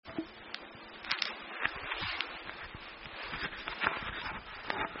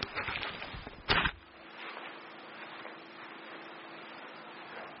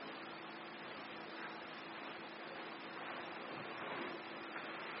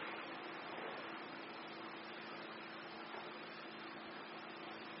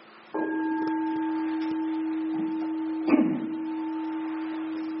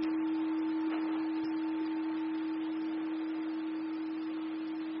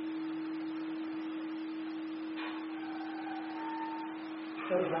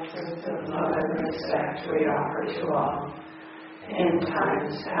the blessings of love and respect we offer to all, in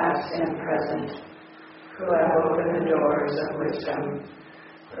times past and present, who have opened the doors of wisdom,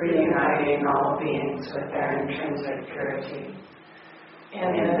 reuniting all beings with their intrinsic purity.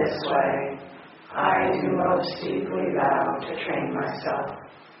 And in this way, I do most deeply vow to train myself.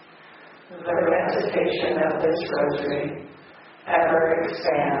 The recitation of this rosary ever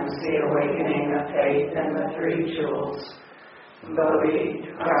expands the awakening of faith in the three jewels, Bodhi,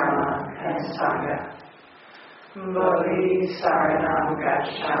 Dharma, and Sangha. Bodhi Saranam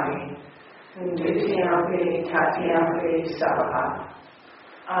Gacchami, Dutiyampi Tatyampi Saha.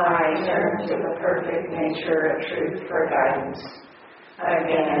 I turn to the perfect nature of truth for guidance.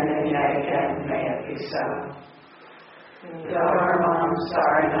 Again and yet again may it be so. Dharmam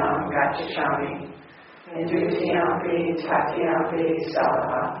Saranam Gacchami, Dutiyampi Tatyampi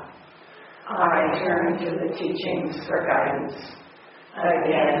Saha. I turn to the teachings for guidance.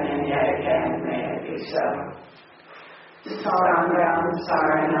 Again and yet again may it be so. Sangham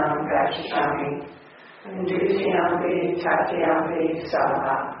Saranam Gacchami, Dutiyampi Tatyampi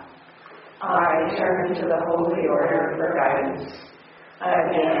Saha. I turn to the holy order for guidance.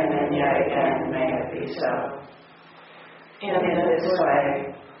 Again and yet again may it be so. In this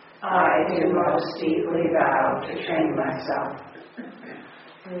way, I do most deeply vow to train myself.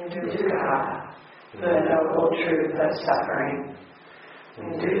 Dukkha, the noble truth of suffering.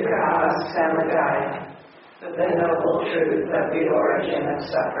 Dukkha Samudaya, the noble truth of the origin of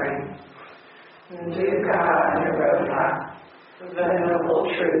suffering. Dukkha Nirodha, the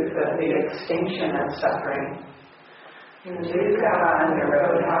noble truth of the extinction of suffering. Dukkha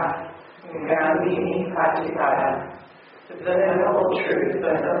Nirodha, Gamini Patipada, the noble truth of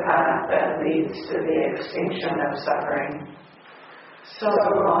the path that leads to the extinction of suffering. So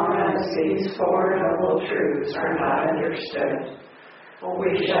long as these four noble truths are not understood,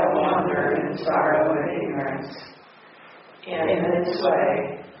 we shall wander in sorrow and ignorance. In this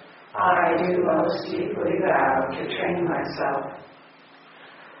way, I do most deeply vow to train myself.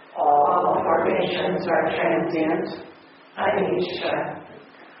 All formations are transient, anicca.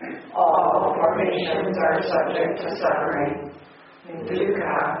 All formations are subject to suffering,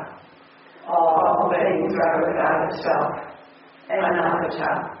 dukkha. All things are without a self,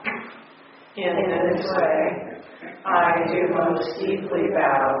 anatta. In this way, I do most deeply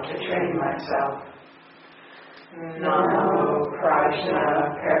vow to train myself. Namo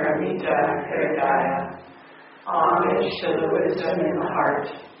Prajna Paramita Hridaya. Homage to the wisdom in the heart.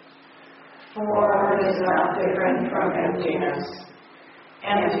 Form is not different from emptiness.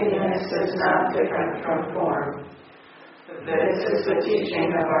 Emptiness is not different from form. This is the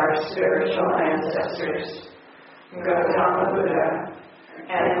teaching of our spiritual ancestors, Gautama Buddha,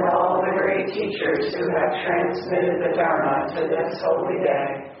 and all the great teachers who have transmitted the Dharma to this holy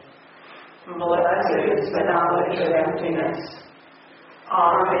day. Blessed is the knowledge of emptiness.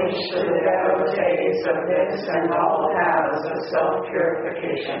 Homage to the devotees of this and all paths of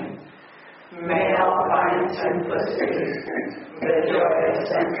self-purification. May all find simplicity, the joyous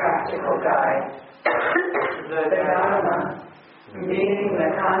and practical guide. The Dharma, being the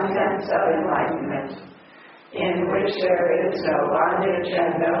contents of enlightenment, in which there is no bondage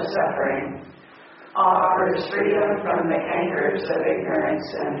and no suffering, offers freedom from the cankers of ignorance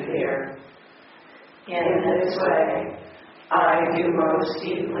and fear. In this way, I do most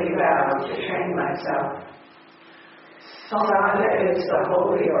deeply vow to train myself. Sangha is the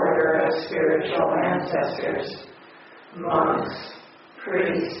holy order of spiritual ancestors, monks,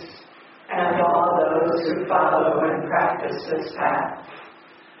 priests, and all those who follow and practice this path.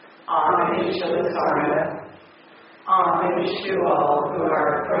 Homage to the Sangha. Homage to all who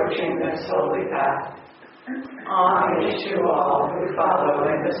are approaching this holy path. Homage to all who follow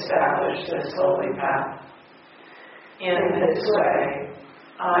and establish this holy path. In this way,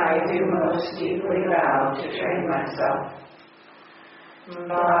 I do most deeply vow to train myself.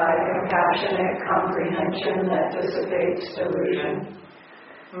 By compassionate comprehension that dissipates delusion,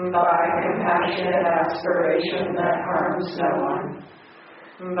 by compassionate aspiration that harms no one,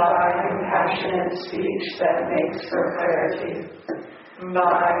 by compassionate speech that makes for clarity,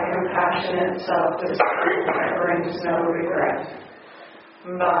 by compassionate self-discipline that brings no regret,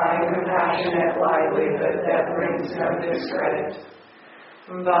 by compassionate livelihood that brings no discredit,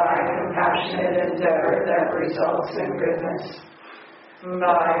 by compassionate endeavor that results in goodness,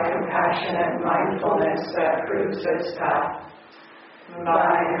 by compassionate mindfulness that proves its path,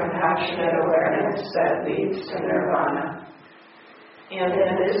 by compassionate awareness that leads to nirvana. And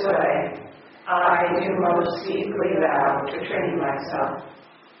in this way, I do most deeply vow to train myself.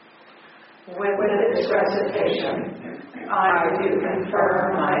 With this recitation, I do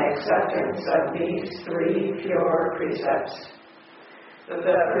confirm my acceptance of these three pure precepts.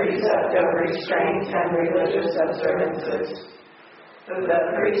 The precept of restraint and religious observances, the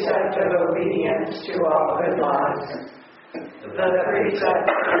precept of obedience to all good laws, the precept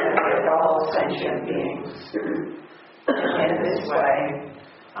to benefit all sentient beings. In this way,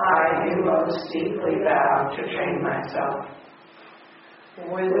 I do most deeply vow to train myself.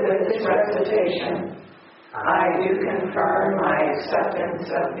 With this recitation, I do confirm my acceptance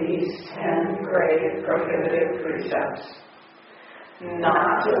of these 10 great prohibitive precepts.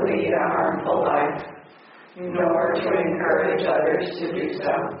 Not to lead a harmful life, nor to encourage others to do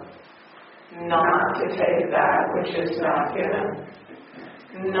so. Not to take that which is not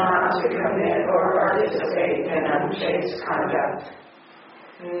given. Not to commit or participate in unchaste conduct.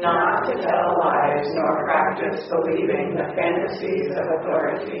 Not to tell lies nor practice believing the fantasies of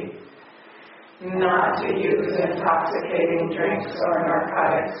authority. Not to use intoxicating drinks or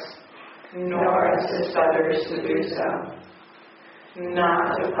narcotics, nor assist others to do so.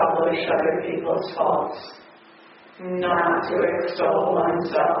 Not to publish other people's faults. Not to extol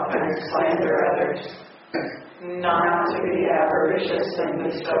oneself and slander others. Not to be avaricious in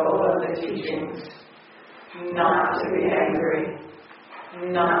bestowal of the teachings. Not to be angry.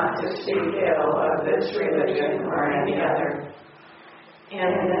 Not to speak ill of this religion or any other.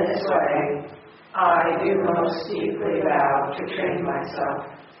 In this way, I do most deeply vow to train myself.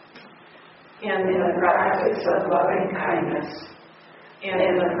 In the practice of loving kindness,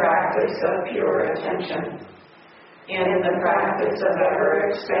 in the practice of pure attention, in the practice of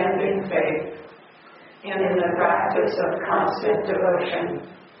ever-expanding faith, in the practice of constant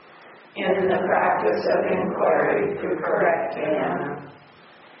devotion, in the practice of inquiry through correct dhyana.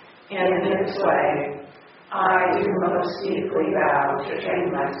 In this way, I do most deeply vow to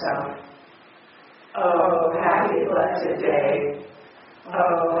train myself. Oh, happy blessed day.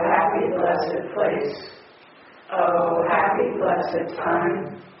 Oh, happy blessed place. Oh, happy blessed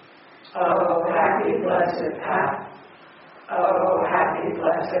time. Oh, happy blessed path. Oh, happy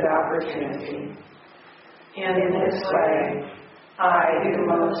blessed opportunity. In this way, I do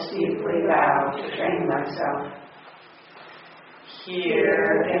most deeply vow to train myself.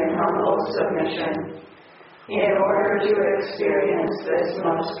 Here, in humble submission, in order to experience this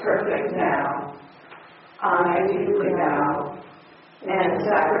most perfect now, I deeply vow and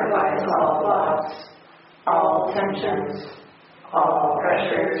sacrifice all thoughts, all tensions, all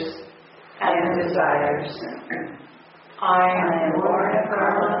pressures, and desires. I am born of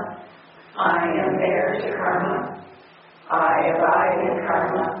karma. I am heir to karma. I abide in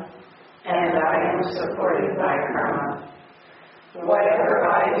karma, and I am supported by karma. Whatever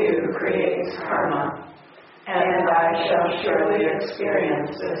I do creates karma, and I shall surely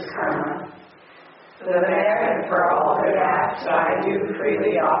experience this karma. The merit for all good acts I do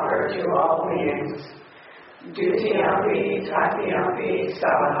freely offer to all beings. Dutiyampi tatiyampi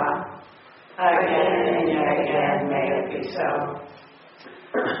savaha. Again and yet again may it be so.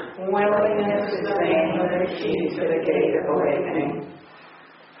 Willingness is the name of the key to the gate of awakening.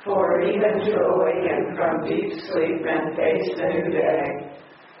 For even to awaken from deep sleep and face the new day,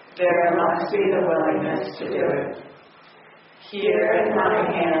 there must be the willingness to do it. Here in my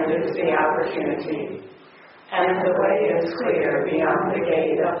hand is the opportunity, and the way is clear beyond the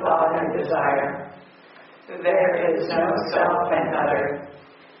gate of thought and desire. There is no self and other,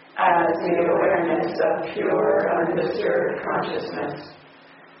 as the awareness of pure, undisturbed consciousness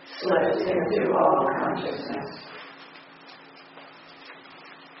slips into all consciousness.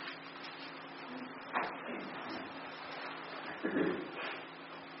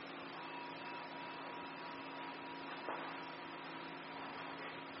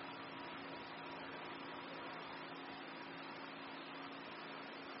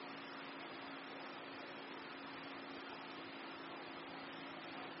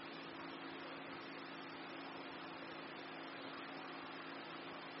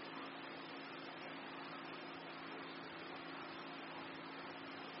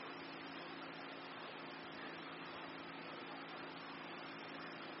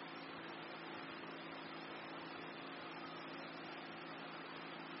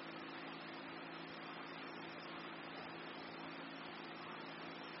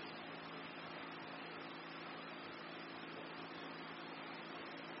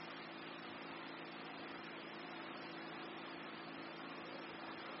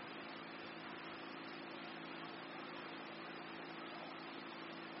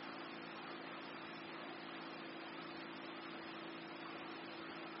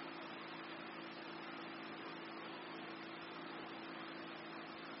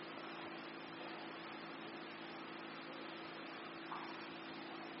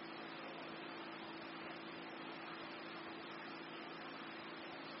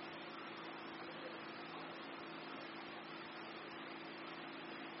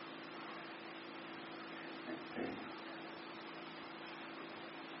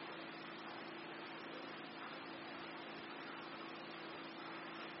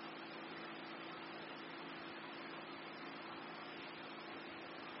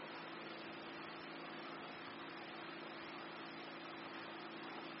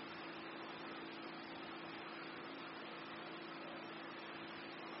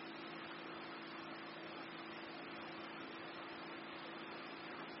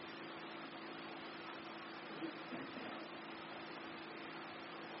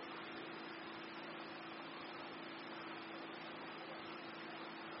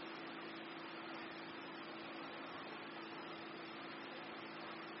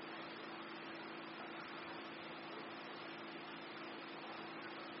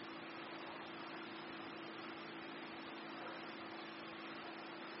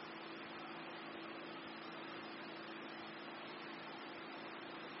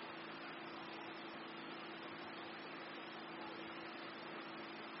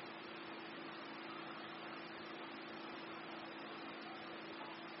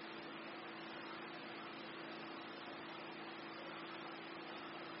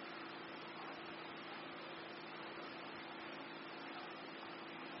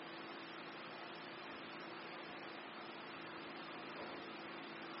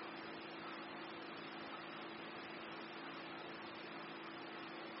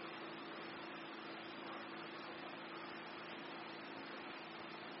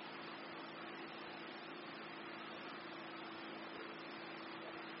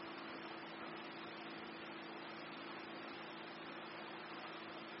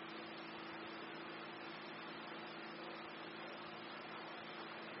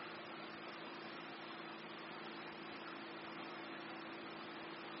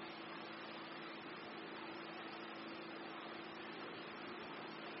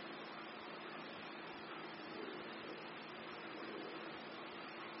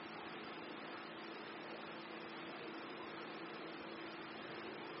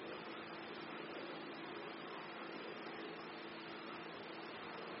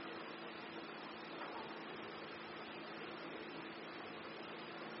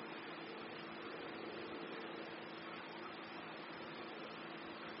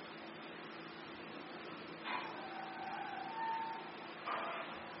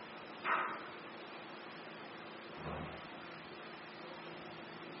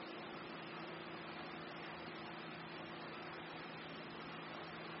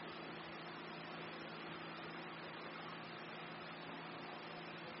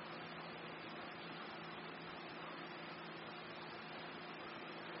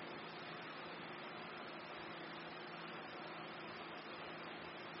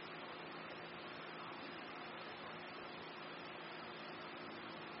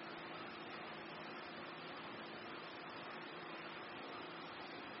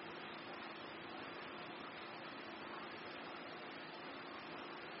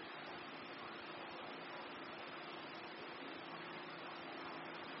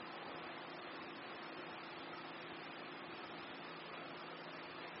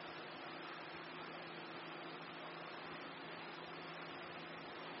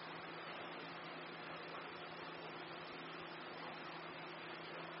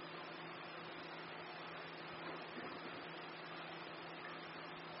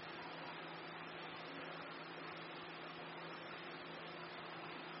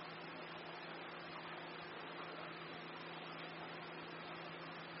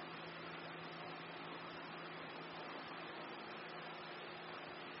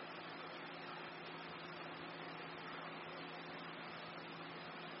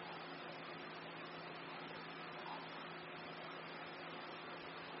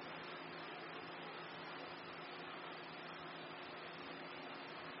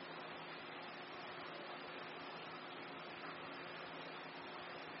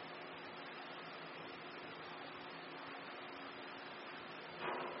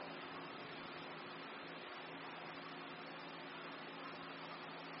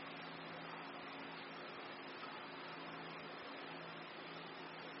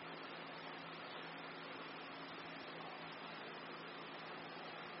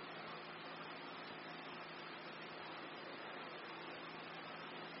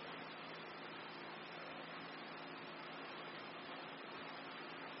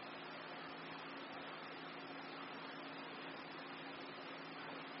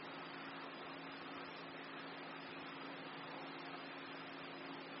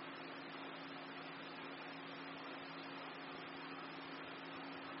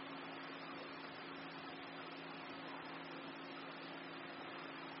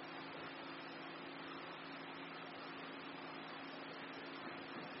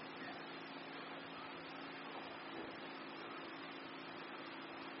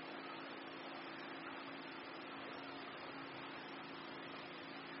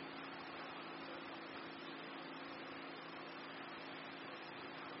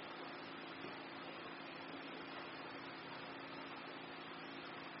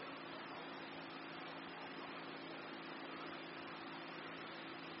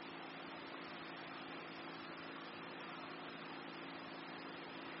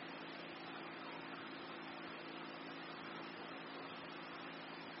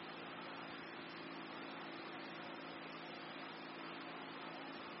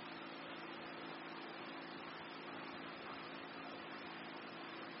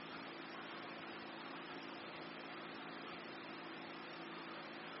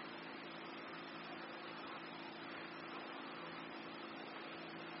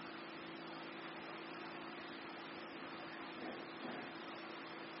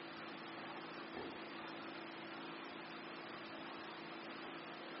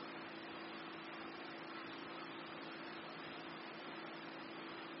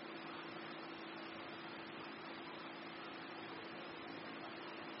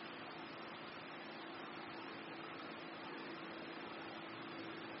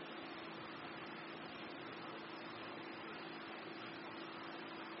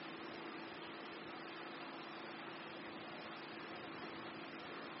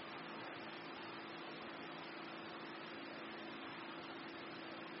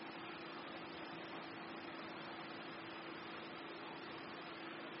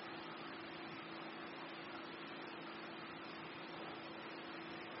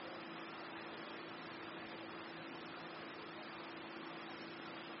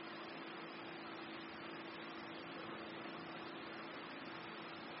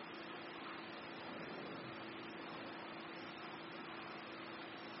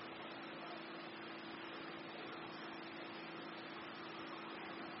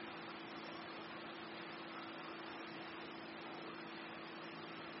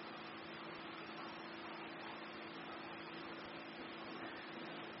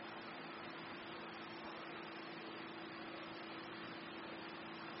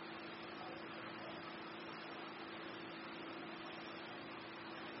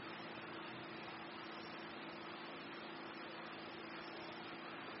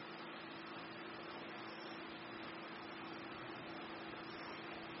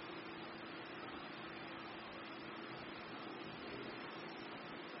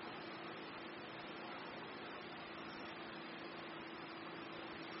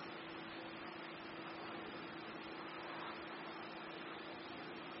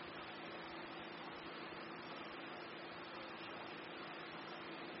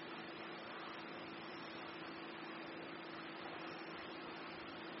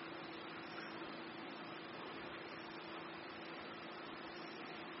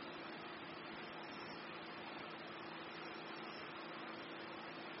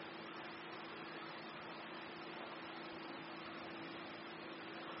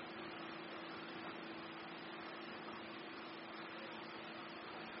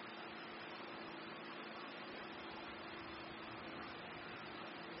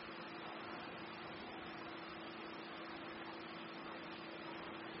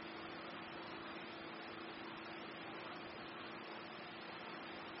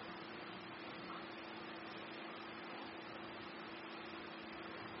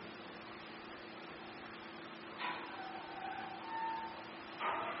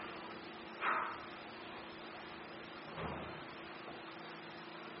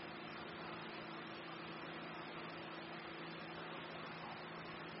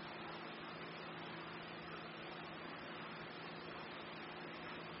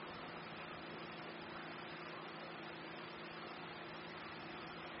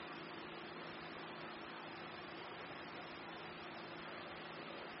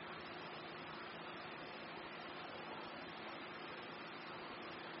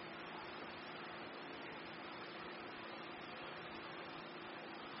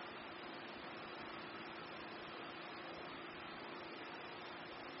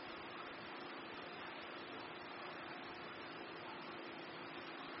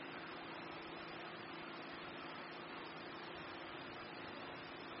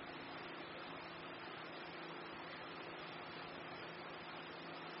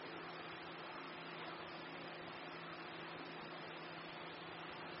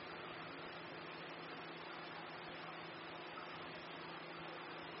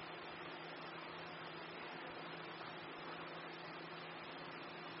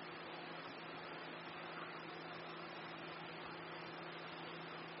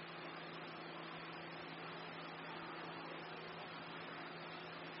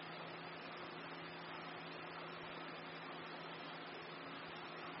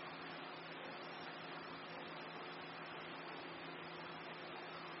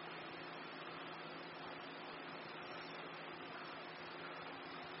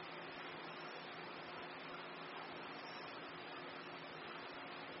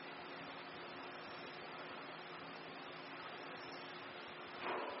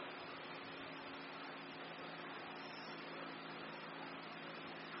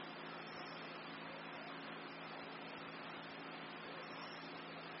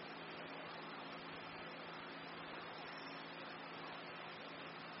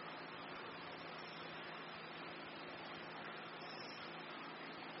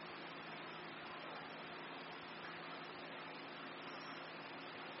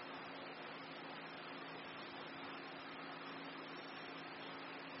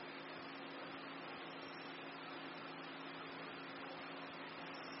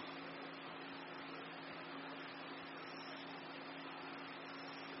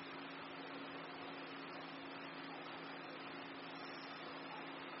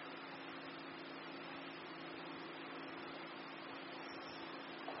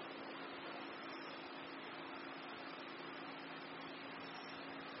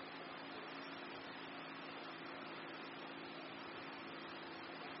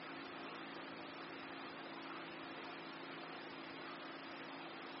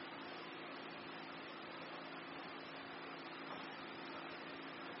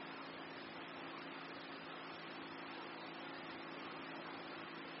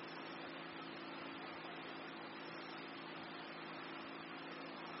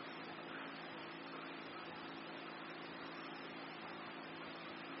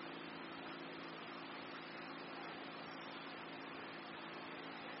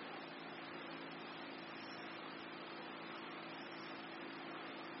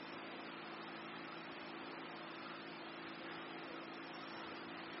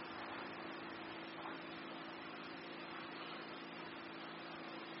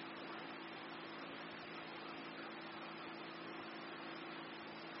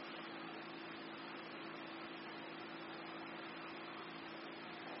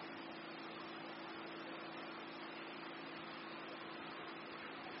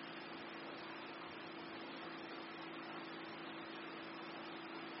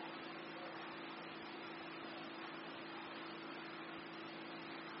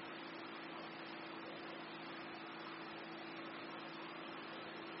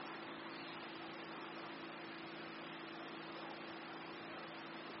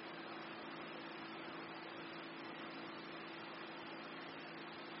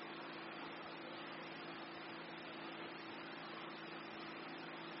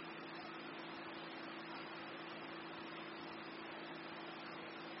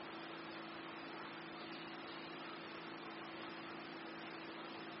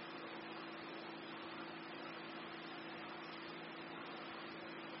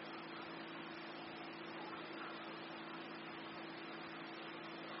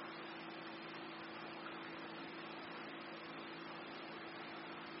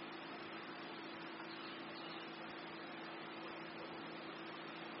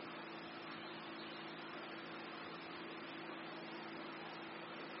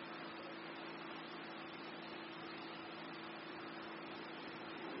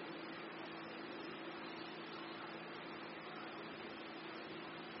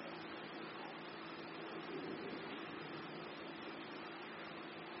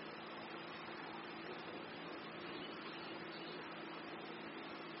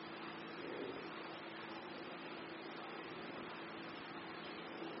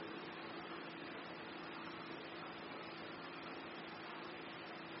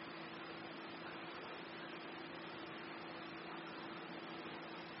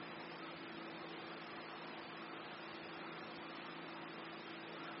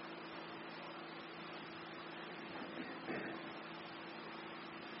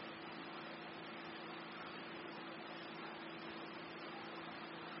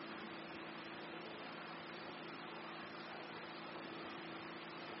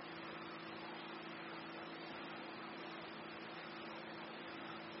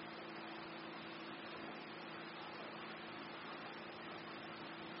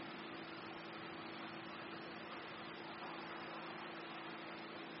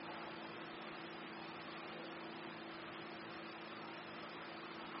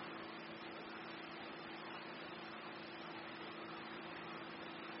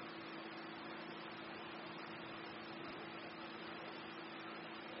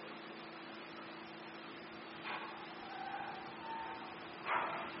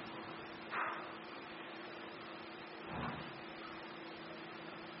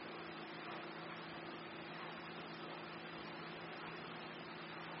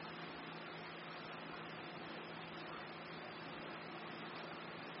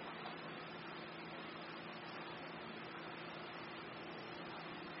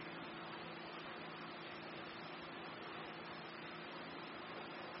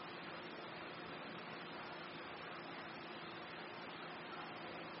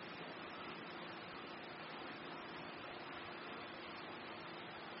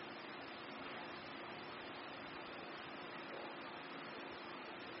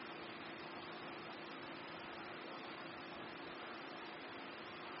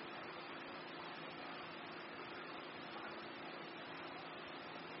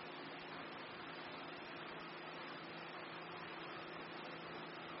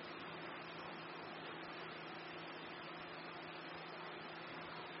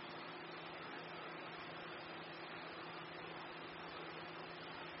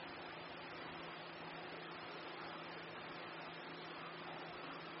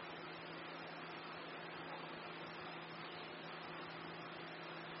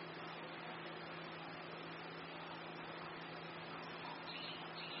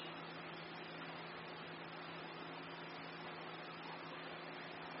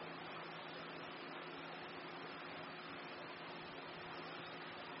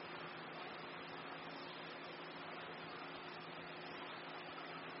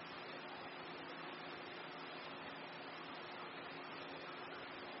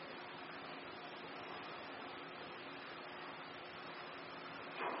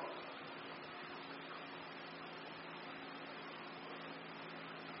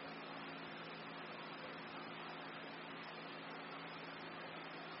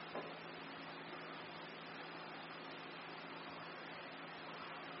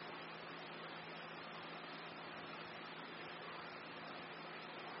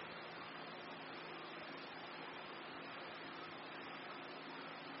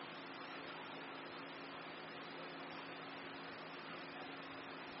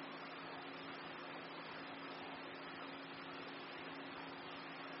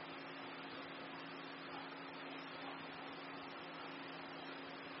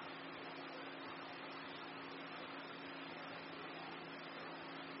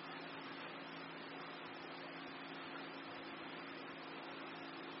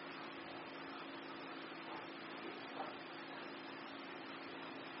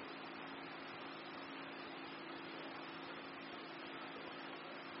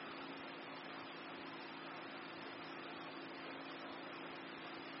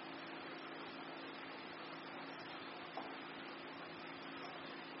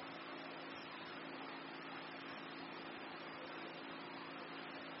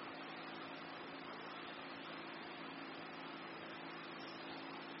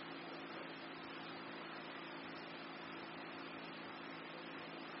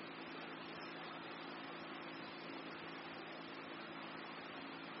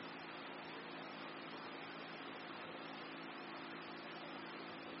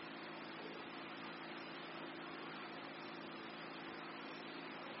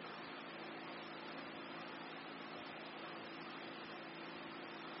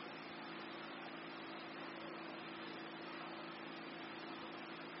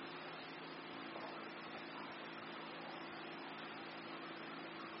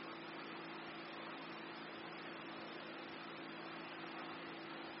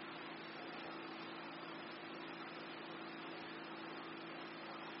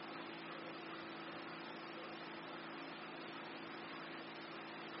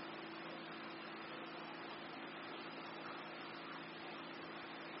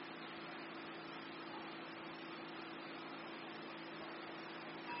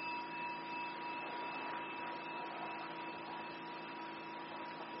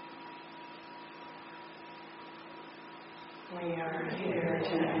 We are here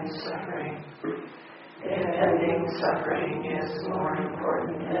to end suffering. If ending suffering is more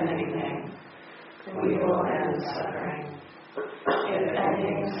important than anything, we will end suffering. If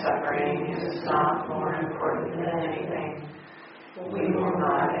ending suffering is not more important than anything, we will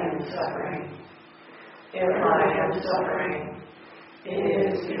not end suffering. If I am suffering,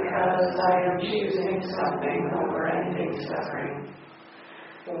 it is because I am choosing something over ending suffering.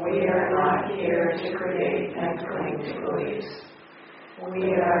 We are not here to create and cling to beliefs.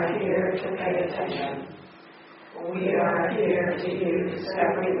 We are here to pay attention. We are here to use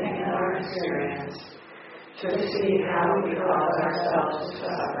everything in our experience to see how we cause ourselves to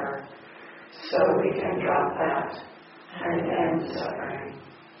suffer, so we can drop that and end suffering.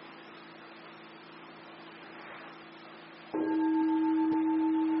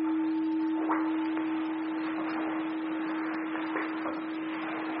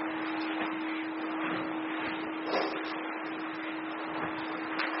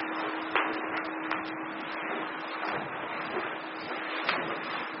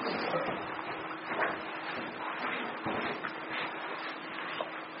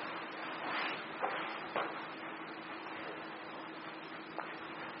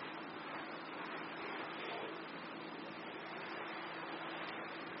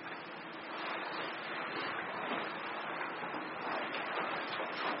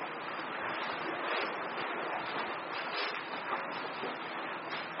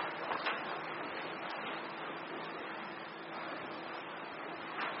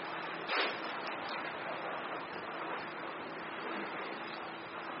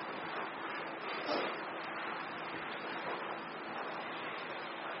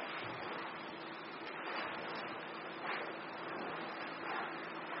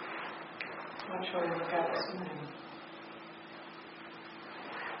 What shall we look at this morning?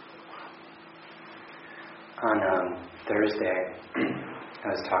 On Thursday, I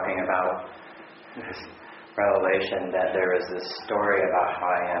was talking about this revelation that there was this story about how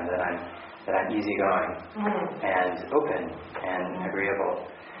I am, that I'm easygoing and open and agreeable.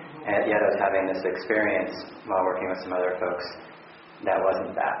 And yet I was having this experience while working with some other folks that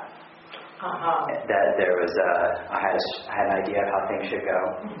wasn't that. That there was I had an idea of how things should go,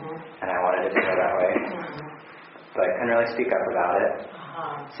 and I wanted it to go that way, but I couldn't really speak up about it.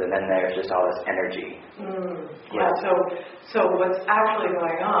 So then there's just all this energy. Yeah. So what's actually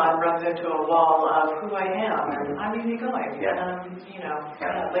going on runs into a wall of who I am, and I'm easygoing, and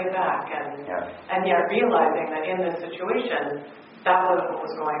I'm laid back, and yet realizing that in this situation, that wasn't what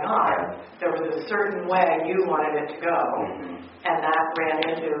was going on. There was a certain way you wanted it to go, and that ran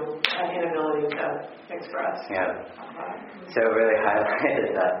into an inability to express. So it really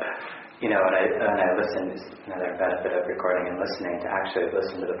highlighted that, when I listened, another benefit of recording and listening, to actually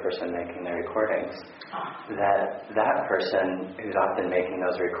listen to the person making the recordings, that person who's often making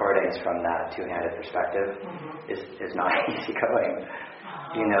those recordings from that two-handed perspective is not easygoing.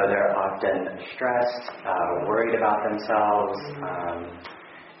 They're often stressed, worried about themselves,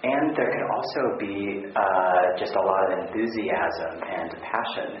 and there can also be just a lot of enthusiasm and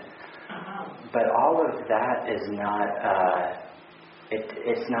passion. But all of that is not,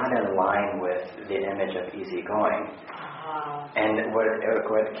 it's not in line with the image of easygoing. And what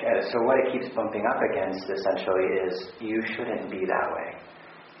it keeps bumping up against, essentially, is you shouldn't be that way.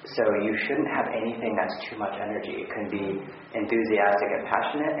 So you shouldn't have anything that's too much energy. It can be enthusiastic and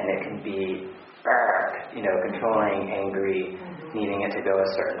passionate, and it can be, controlling, angry, needing it to go a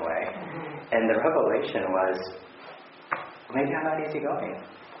certain way. And the revelation was, maybe I'm not easygoing.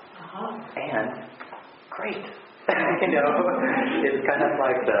 And great. It's kind of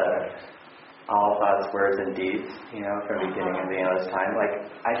like the all thoughts, words, and deeds, from beginning and the endless time.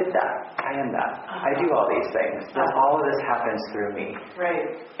 Like, I did that. I am that. I do all these things. All of this happens through me.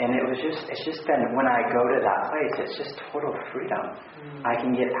 Right. And it's just been, when I go to that place, it's just total freedom. I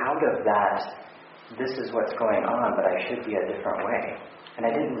can get out of that, this is what's going on, but I should be a different way. And I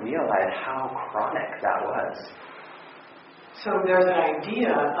didn't realize how chronic that was. So there's an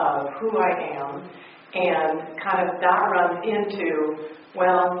idea of who I am, and kind of that runs into,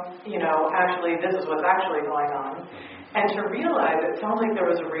 actually this is what's actually going on. And to realize, it sounds like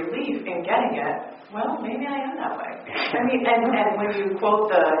there was a relief in getting it, maybe I am that way. I mean, and when you quote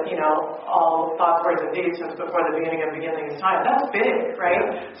the, all thoughts, words, and deeds since before the beginning of time, that's big,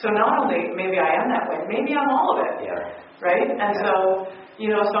 right? So not only maybe I am that way, maybe I'm all of it. right? And so,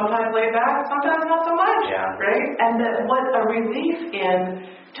 sometimes laid back, sometimes not so much, right? And what a relief in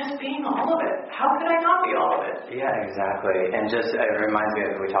just being all of it. How could I not be all of it? Yeah, exactly. And just, it reminds me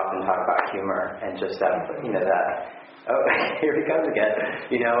of, we talk about humor, and just that, that, oh, here he comes again,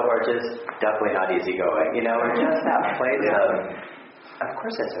 or just definitely not easygoing, or just that place of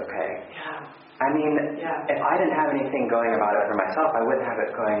course it's okay. Yeah. I mean, if I didn't have anything going about it for myself, I wouldn't have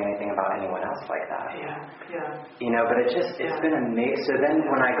it going anything about anyone else like that. But it's been amazing. So then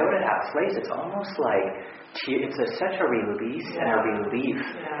when I go to that place, it's almost like, it's such a release and a relief,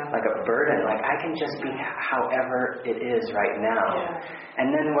 like a burden. Like I can just be however it is right now. And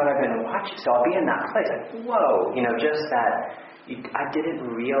then what I've been watching, so I'll be in that place, like, whoa, just that, I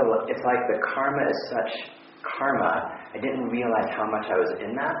didn't realize, it's like the karma is such karma, I didn't realize how much I was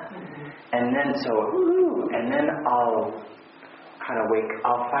in that. And then I'll kind of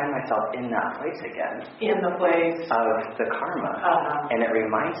I'll find myself in that place again. In the place of the karma. And it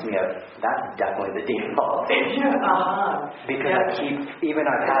reminds me of, that's definitely the default. Because I keep, even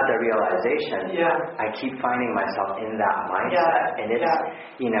I've had the realization, I keep finding myself in that mindset. And it's,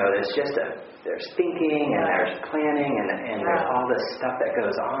 there's just there's thinking and there's planning and there's all this stuff that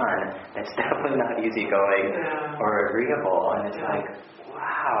goes on that's definitely not easygoing or agreeable. And it's like,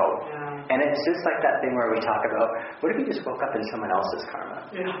 wow. And it's just like that thing where we talk about, what if you just woke up in someone else's karma?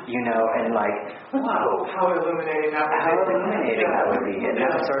 And like, whoa. How illuminating that would be. And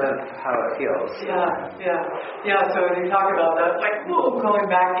that's sort of how it feels. So when you talk about that, like, whoa, going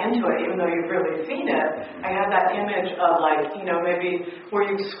back into it, even though you've really seen it, I had that image of like, maybe where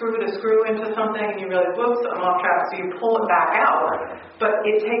you screw the screw into something and you realize, whoops, I'm off track, so you pull it back out. But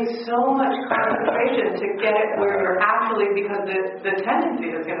it takes so much concentration to get it where you're actually, because the tendency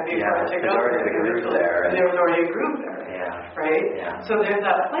is going to be for it to go there. There's already a groove there. Right? So there's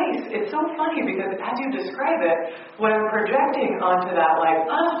that place. It's so funny because as you describe it, when I'm projecting onto that, like,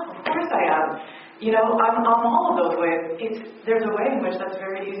 of course I am. I'm all of those ways. There's a way in which that's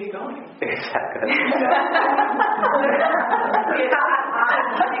very easy going. Exactly.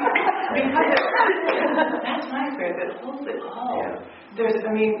 Because that's my experience. It holds it all.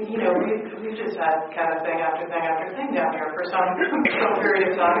 We've just had kind of thing after thing after thing down here for some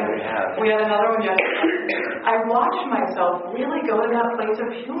period of time. We had another one yesterday. I watched myself really go to that place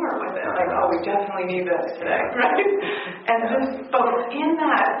of humor with it. Like, oh, we definitely need this today, right? And but in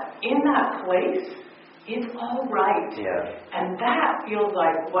that place, it's all right. And that feels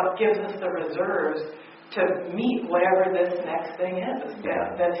like what gives us the reserves to meet whatever this next thing is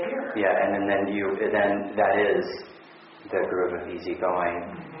that's here. And then that is the groove of easygoing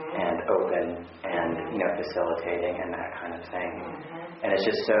and open and facilitating and that kind of thing. And it's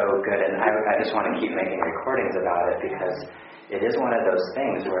just so good. And I just want to keep making recordings about it because it is one of those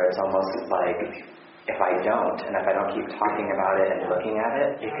things where it's almost like if I don't, and if I don't keep talking about it and looking at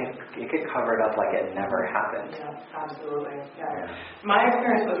it, it could cover it up like it never happened. Absolutely. My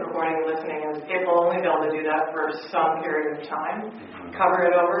experience with recording and listening is it will only be able to do that for some period of time,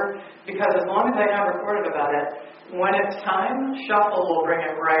 cover it over, because as long as I have recorded about it, when it's time, shuffle will bring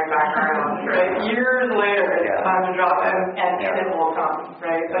it right back around, right? Years later, it's time to drop and it will come,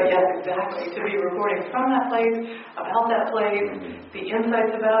 right? But yes, exactly. To be recording from that place, about that place, the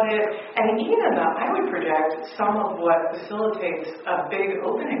insights about it, and even I would project some of what facilitates a big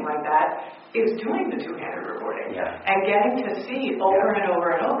opening like that is doing the two-handed recording and getting to see over and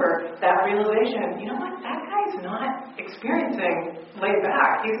over and over that realization, you know what, that guy's not experiencing laid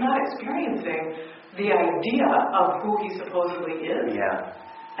back. He's not experiencing the idea of who he supposedly is.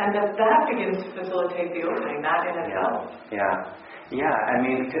 And that begins to facilitate the opening, that in itself. I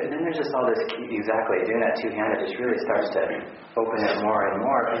mean, then there's just all this, doing that two-handed just really starts to open it more and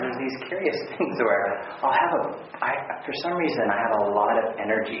more, because there's these curious things where for some reason I have a lot of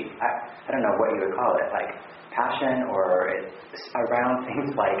energy. I don't know what you would call it, like passion or around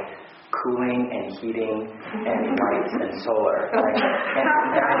things like cooling and heating and lights and solar. And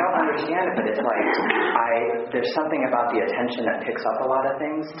I don't understand it, but it's like there's something about the attention that picks up a lot of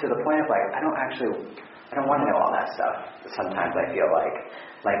things to the point of like I don't want to know all that stuff. Sometimes I feel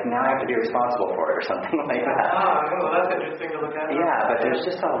like now I have to be responsible for it or something like that. That's interesting to look at. But there's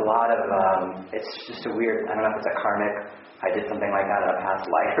just a lot of it's just a weird, I don't know if it's a karmic, I did something like that in a past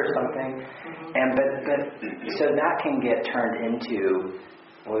life or something. And but so that can get turned into,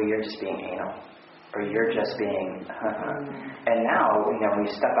 well, you're just being anal, or you're just being, And now, when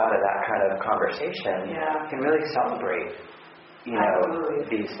you step out of that kind of conversation, you can really celebrate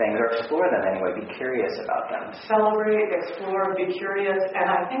these things, or explore them anyway. Be curious about them. Celebrate, explore, be curious, and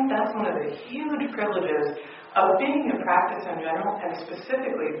I think that's one of the huge privileges of being in practice in general, and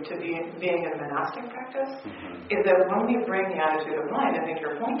specifically to being in monastic practice, is that when we bring the attitude of mind, I think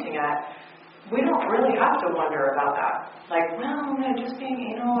you're pointing at, we don't really have to wonder about that. Like, well, am I just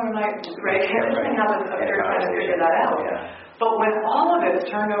being anal, or am I, right? Just have us up here trying to figure that out. Yeah. But when all of it is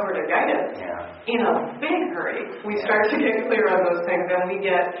turned over to guidance, in a big hurry, we start to get clear on those things, and we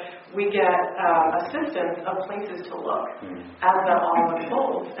get assistance of places to look as that all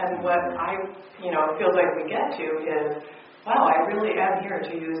unfolds. And what I, feels like we get to is, wow, I really am here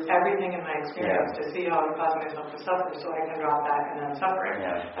to use everything in my experience to see how I'm causing myself to suffer, so I can drop back and then suffering.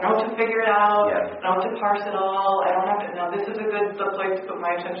 I don't have to figure it out. I don't have to parse it all. I don't have to, now this is the place to put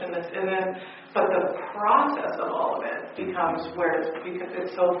my attention, this isn't. But the process of all of it becomes where because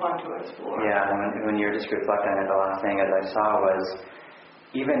it's so fun to explore. Yeah, and when you're just reflecting on it, the last thing as I saw was,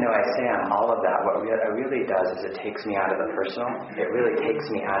 even though I say I'm all of that, what it really does is it takes me out of the personal. It really takes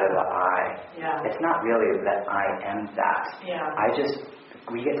me out of the I. It's not really that I am that.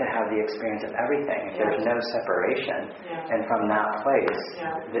 We get to have the experience of everything. There's no separation. And from that place,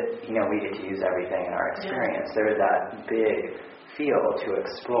 we get to use everything in our experience. There's that big field to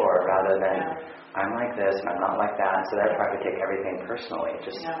explore rather than I'm like this and I'm not like that. So therefore I could take everything personally. It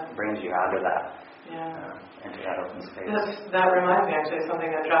just brings you out of that. Into that open space. That reminds me actually of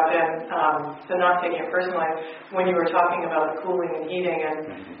something that dropped in, so not taking it personally, when you were talking about the cooling and heating and,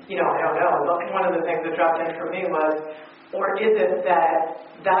 I don't know, but one of the things that dropped in for me was, or is it that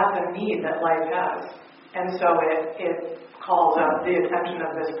that's a need that life has? And so it calls up the attention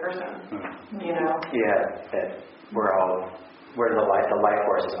of this person, Yeah, that where the life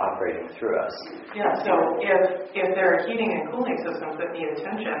force is operating through us. So if there are heating and cooling systems that need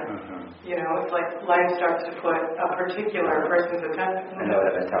attention, it's like life starts to put a particular person's attention. A note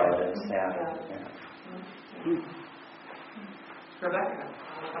of intelligence, Rebecca,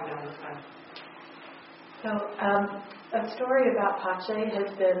 I'll come down this time. So a story about Pache has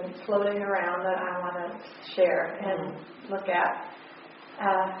been floating around that I want to share and look at.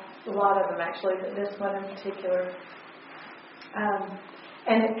 A lot of them actually, but this one in particular.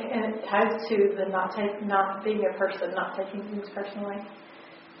 And it ties to the not being a person, not taking things personally.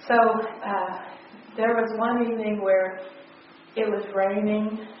 So there was one evening where it was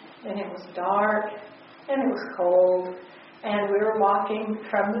raining and it was dark and it was cold, and we were walking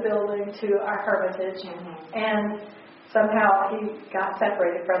from the building to our hermitage, and somehow he got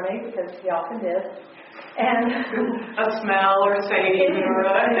separated from me, because he often did. And a smell or saying, or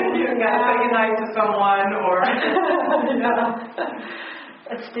you got to say goodnight to someone, or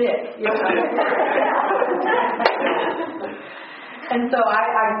a stick. And so I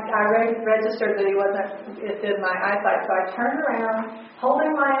registered that he wasn't within my eyesight. So I turned around,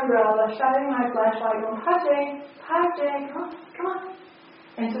 holding my umbrella, shining my flashlight, going, Pache, come on.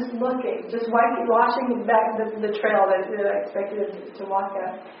 And just looking, just watching back the trail that I expected to walk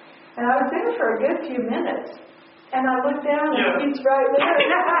up. And I was there for a good few minutes. And I looked down and he's right there.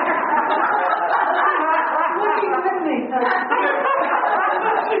 Looking at me.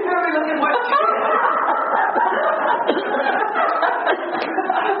 She's probably looking what she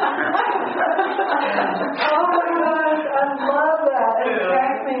Oh my gosh, I love that. It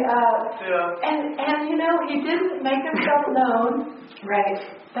cracked me up. And he didn't make himself known. Right.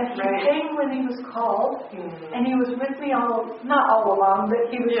 But he came when he was called, and he was with me not all along,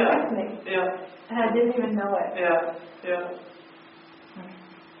 but he was with me. And I didn't even know it.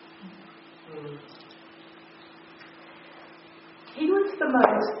 He was the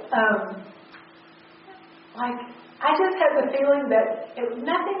most, I just had the feeling that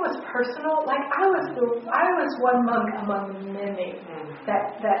nothing was personal. Like I was one monk among many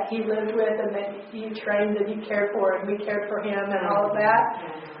that he lived with, and that he trained and he cared for, and we cared for him, and all of that.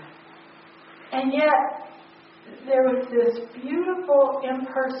 And yet, there was this beautiful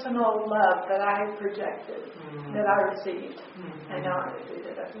impersonal love that I projected, that I received. I know I received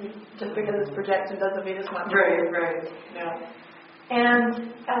it. Just because it's projection doesn't mean it's not true. Right. Yeah.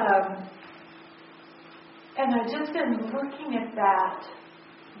 And I just been looking at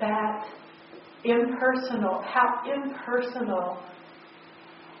that impersonal, how impersonal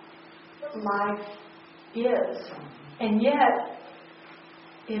life is, and yet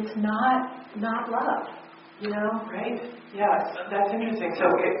it's not love, Right. Yes, that's interesting. So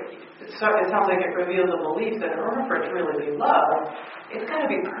it sounds like it reveals a belief that in order for it to really be love, it's got to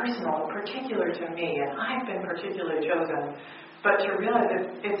be personal, particular to me, and I've been particularly chosen. But to realize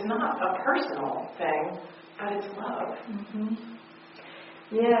that it's not a personal thing, but it's love.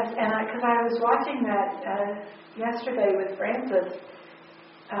 Yes, and because I was watching that yesterday with Francis.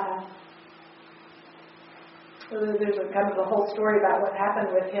 There's a kind of a whole story about what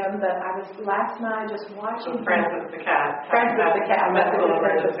happened with him, but I was last night just watching Francis the cat. Francis the cat. That's a good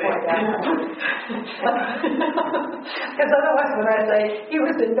thing to point out. Because otherwise, when I say he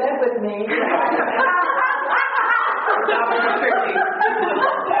was in bed with me,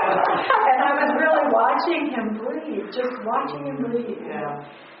 and I was really watching him breathe, just watching him breathe. Yeah.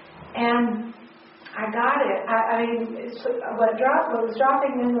 And I got it. I mean, what was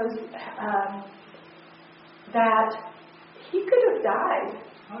dropping in was that he could have died.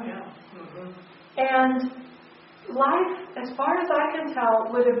 Oh, yeah. Mm-hmm. And life, as far as I can tell,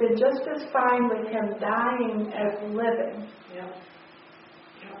 would have been just as fine with him dying as living. Yeah.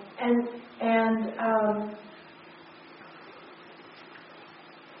 And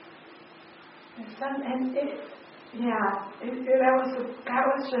that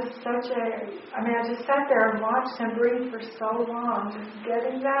was just such a. I mean, I just sat there and watched him breathe for so long, just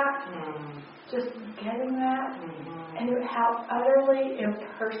getting that. Just getting that, and how utterly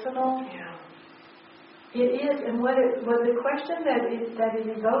impersonal it is, and what the question that it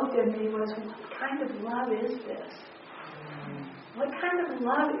evoked in me was, what kind of love is this? What kind of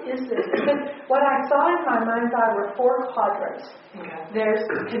love is this? Because what I saw in my mind's eye were 4 quadrants. Okay. There's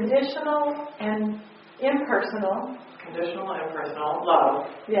conditional and impersonal. Conditional, impersonal,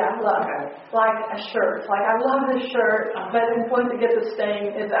 love. Yeah, love. Okay. Like a shirt. Like, I love this shirt, but once it gets a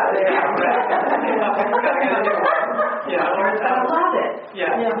stain, it's out there. Yeah. I love it.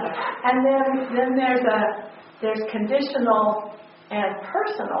 Yeah. And then there's conditional and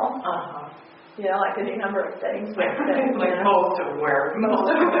personal. You know, like any number of things. Like most of where people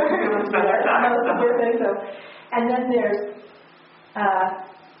spend their time. And then there's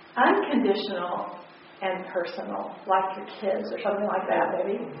unconditional and personal, like your kids or something like that,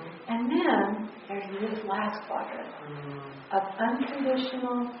 maybe. And then there's this last quadrant of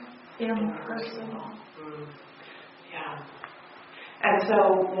unconditional, impersonal. Yeah. And so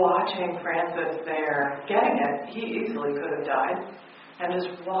watching Francis there, getting it, he easily could have died. And just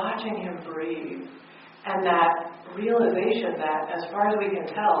watching him breathe. And that realization that, as far as we can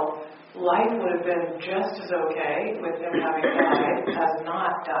tell, life would have been just as okay with him having died as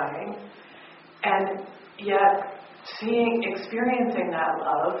not dying. And yet, experiencing that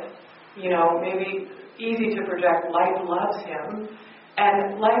love, maybe easy to project, life loves him.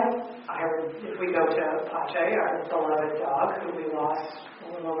 And life, if we go to Pache, our beloved dog, who we lost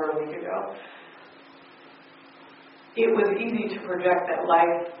a little over a week ago, it was easy to project that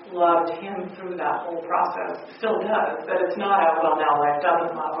life loved him through that whole process. Still does, but it's not now life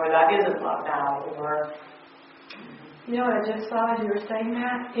doesn't love, or that isn't love now, or... You know what I just saw as you were saying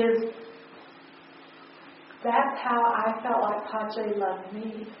that is, that's how I felt like Pache loved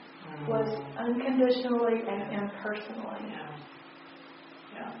me, was unconditionally and impersonally.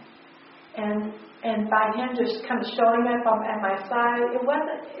 Yeah. And by him just kind of showing up at my side, it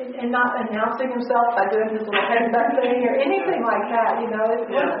wasn't, and not announcing himself by doing his little headbutt thing or anything like that, it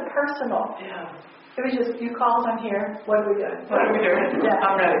wasn't personal. Yeah. It was just, you called, I'm here, what are we doing? What are we doing? Yeah.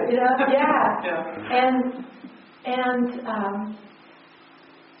 I'm ready.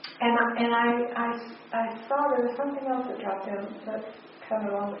 I saw there was something else that dropped in that's kind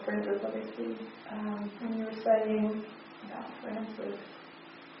of on the fringes. Let me see. When you were saying about Francis.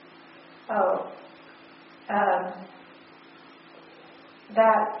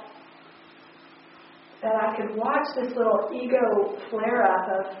 That I could watch this little ego flare up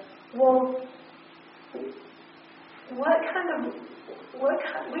of, well, we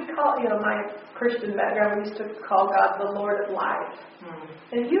call, my Christian background, we used to call God the Lord of life.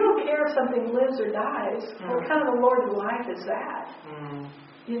 And if you don't care if something lives or dies, what kind of a Lord of life is that?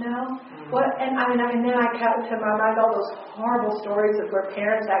 What? And then I kept to my mind all those horrible stories of where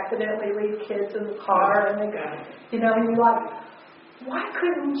parents accidentally leave kids in the car, and they go, and you're like, why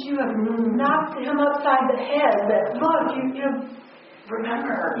couldn't you have knocked him upside the head? That look, you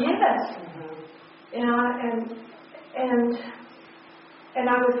remember. Yes. And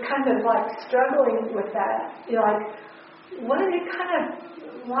I was kind of like struggling with that.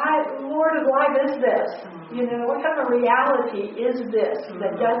 What Lord of life is this? What kind of reality is this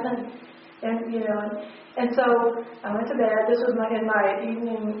that doesn't, and so I went to bed. This was in my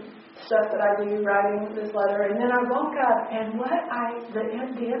evening stuff that I do, writing this letter, and then I woke up, and the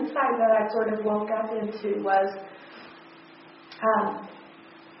insight that I sort of woke up into was,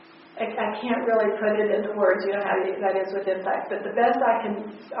 I can't really put it into words, how that is with insight, but the best I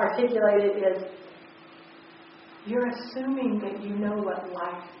can articulate it is, you're assuming that you know what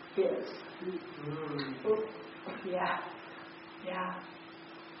life is. Yeah.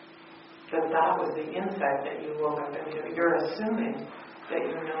 that was the insight that you woke up into. You're assuming that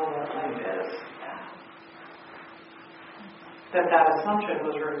you know what life is. That assumption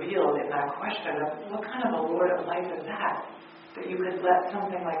was revealed in that question of what kind of a Lord of life is that you could let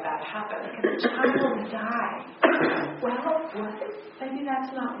something like that happen. Can a child die? Well, what? Maybe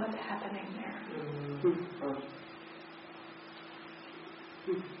that's not what's happening there.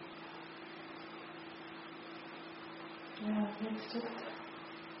 Yeah, it's just...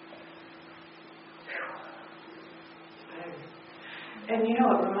 And it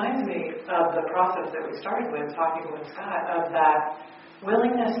reminds me of the process that we started with, talking with Scott, of that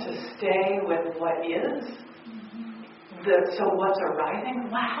willingness to stay with what is. So what's arising?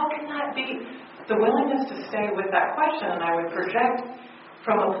 Well, how can that be? The willingness to stay with that question, and I would project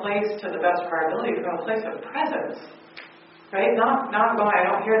from a place, to the best of our ability, from a place of presence. Right? Not going, I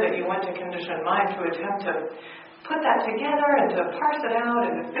don't hear that you went to conditioned mind to attempt to put that together and to parse it out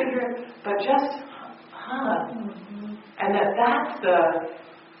and to figure it, but just, And that's the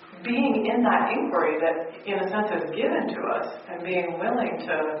being in that inquiry that, in a sense, is given to us, and being willing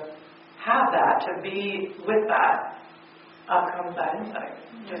to have that, to be with that, up comes that insight,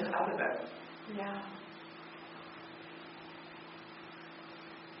 just out of it. Yeah.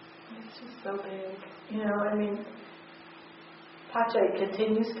 It's just so big. Pache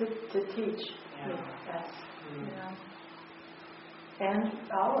continues to teach. Yes. And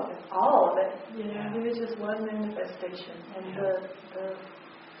all of it. He was just one manifestation. And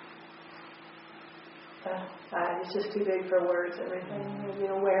it's just too big for words, everything. The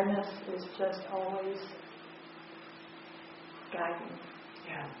awareness is just always guiding.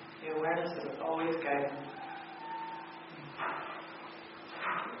 Yeah, the awareness is always guiding.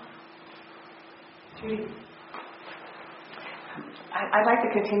 Judy? I'd like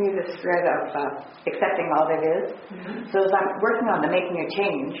to continue this thread of accepting all that is. So as I'm working on the making a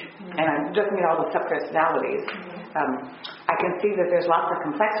change, and I'm looking at all the subpersonalities, I can see that there's lots of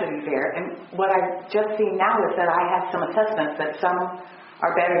complexity there. And what I've just seen now is that I have some assessments that some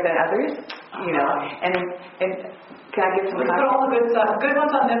are better than others, and can I give some context? Put all the good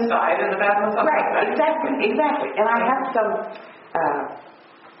ones on this side and the bad ones on that side. Exactly. And I have some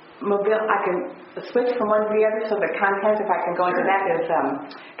I can switch from one to the other, so the content, if I can go into that, is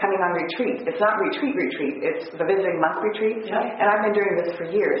coming on retreat. It's not retreat, it's the visiting monk retreat. Yeah. And I've been doing this for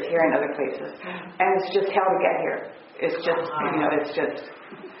years here and other places. And it's just hell to get here. It's just, it's just...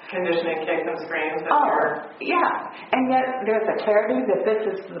 Conditioning, kicks and screams. Yeah. And yet there's a clarity that this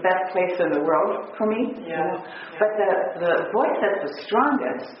is the best place in the world for me. Yeah. But the voice that's the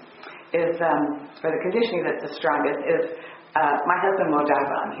strongest is, or the conditioning that's the strongest is, my husband will die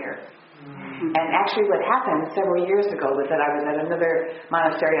while I'm here. And actually what happened several years ago was that I was at another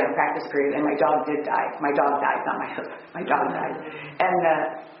monastery on a practice period, and my dog did die. My dog died, not my husband. My dog died. And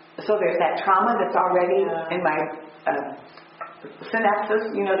so there's that trauma that's already in my synapses,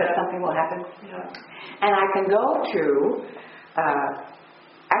 that something will happen. Yeah. And I can go to,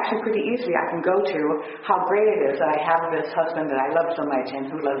 actually pretty easily I can go to how great it is that I have this husband that I love so much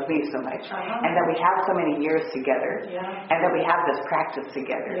and who loves me so much. And that we have so many years together. And that we have this practice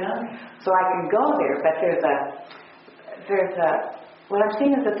together. So I can go there, but what I'm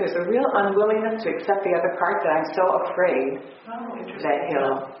seeing is that there's a real unwillingness to accept the other part, that I'm so afraid that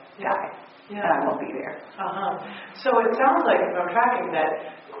he'll die. And I won't be there. So it sounds like, if I'm tracking,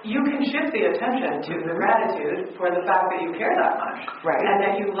 that you can shift the attention to the gratitude for the fact that you care that much. Right. And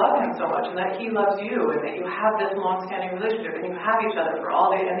that you love him so much, and that he loves you, and that you have this long-standing relationship, and you have each other for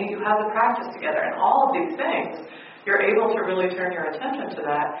all day, and that you have the practice together, and all of these things, you're able to really turn your attention to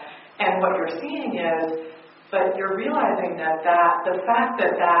that. And what you're seeing is, but you're realizing that the fact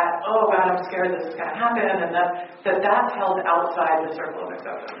that oh God, I'm scared this is going to happen, and that's held outside the circle of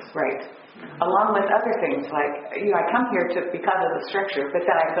acceptance. Right. Along with other things, like, I come here because of the structure, but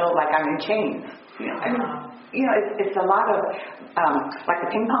then I feel like I'm in chains. It's a lot of, like a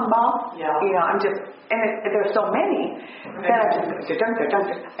ping pong ball. Yeah. I'm just, and there's so many, that I'm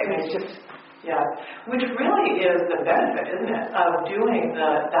just, it's just... Yeah, which really is the benefit, isn't it, of doing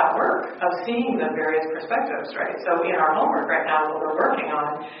that work, of seeing the various perspectives, right? So in our homework right now, what we're working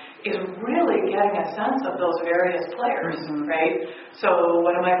on is really getting a sense of those various players, right? So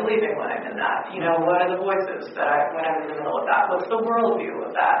what am I believing when I'm in that? What are the voices when I'm in the middle of that? What's the worldview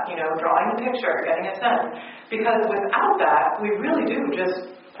of that? Drawing a picture, getting a sense. Because without that, we really do just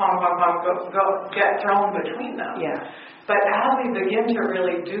pong, pong, pong, get thrown between them. Yeah. But as we begin to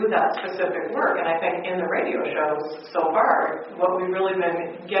really do that specific work, and I think in the radio shows so far, what we've really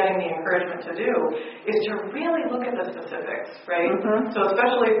been getting the encouragement to do is to really look at the specifics, right? Mm-hmm. So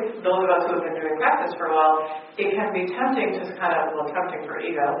especially those of us who have been doing practice for a while, it can be tempting to kind of, well, tempting for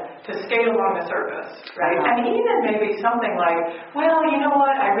ego, to skate along the surface, right? And even maybe something like, well, you know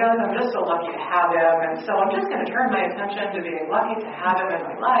what, I realize I'm just so lucky to have him, and so I'm just going to turn my attention to being lucky to have him in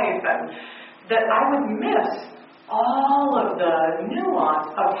my life, and that I would miss all of the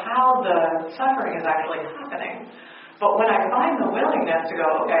nuance of how the suffering is actually happening. But when I find the willingness to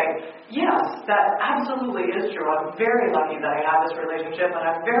go, okay, yes, that absolutely is true. I'm very lucky that I have this relationship, and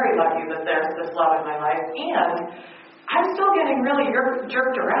I'm very lucky that there's this love in my life, and I'm still getting really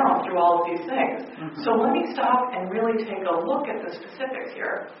jerked around through all of these things. Mm-hmm. So let me stop and really take a look at the specifics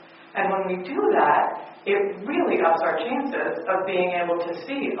here. And when we do that, it really ups our chances of being able to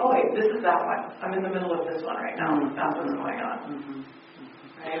see, oh wait, this is that one. I'm in the middle of this one right now. Mm-hmm. That's what's going on. Mm-hmm.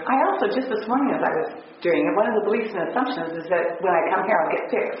 Right? I also, just this morning as I was doing it, one of the beliefs and assumptions is that when I come here, I'll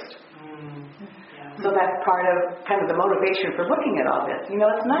get fixed. Mm-hmm. Yeah. So that's part of kind of the motivation for looking at all this. You know,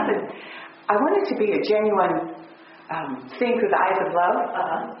 it's not I want it to be a genuine seeing through the eyes of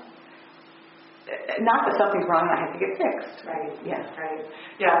love. Not that something's wrong and I have to get fixed. Right. Yes. Right.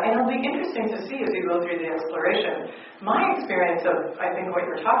 Yeah, and it'll be interesting to see as you go through the exploration. My experience of, I think, what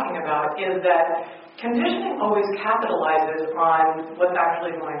you're talking about is that conditioning always capitalizes on what's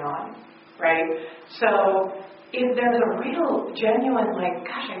actually going on, right? So if there's a real, genuine, like,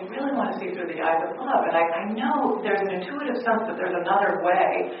 gosh, I really want to see through the eyes of love, and I know there's an intuitive sense that there's another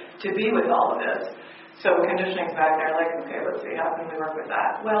way to be with all of this. So conditioning's back there like, okay, let's see, how can we work with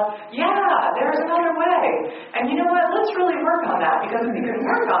that? Well, yeah, there's another way. And you know what? Let's really work on that, because if we can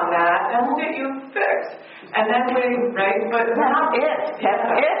work on that, then we'll get you fixed. And then we, right, but that's not it. That's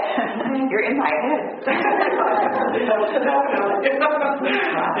it. You're in my head.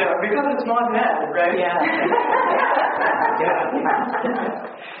 Yeah, because it's not men, right? Yeah.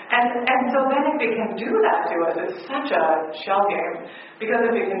 And so then if it can do that to us, it's such a shell game. Because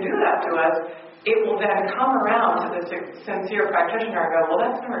if it can do that to us, it will then come around to the sincere practitioner and go, well,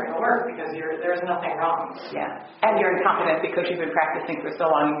 that's never going to work because there's nothing wrong. Yeah. And you're incompetent because you've been practicing for so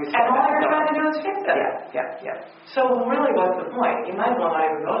long and all you're trying to do is fix it. Yeah. So really, what's the point? You might as well not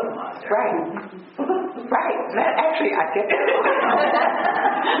even go to the monastery. Right. Right. That, actually, I get it.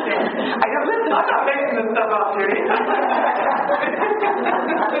 I don't listen. I'm not making this stuff up, Judy.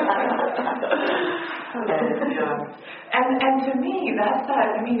 And to me, that's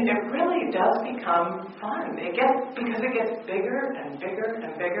that. I mean, it really does become fun. Because it gets bigger and bigger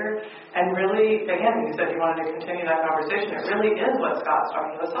and bigger. And really, again, you said you wanted to continue that conversation. It really is what Scott's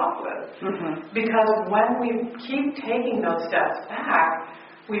starting us off with. Mm-hmm. Because when we keep taking those steps back,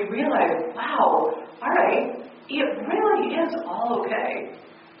 we realize, wow, all right, it really is all okay.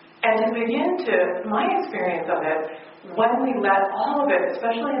 And to begin to, my experience of it, when we let all of it,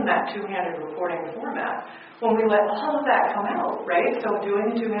 especially in that two-handed recording format, when we let all of that come out, right? So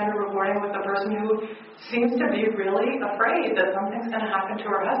doing a two-handed recording with a person who seems to be really afraid that something's going to happen to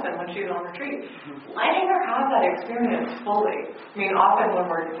her husband when she's on retreat, letting her have that experience fully. I mean, often when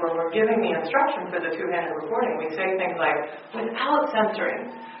we're giving the instruction for the two-handed recording, we say things like, without censoring,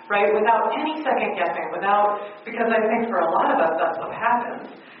 right? Without any second guessing, because I think for a lot of us, that's what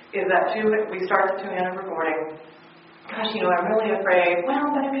happens, is that we start the two-handed recording. Gosh, I'm really afraid.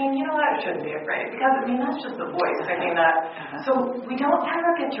 Well, but I mean, you know what? I shouldn't be afraid. Because, I mean, that's just the voice. I mean, so we don't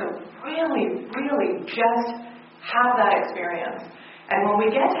ever get to really, really just have that experience. And when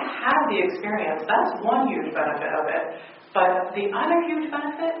we get to have the experience, that's one huge benefit of it. But the other huge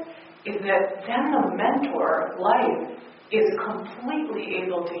benefit is that then the mentor, life, is completely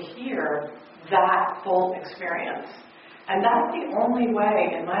able to hear that full experience. And that's the only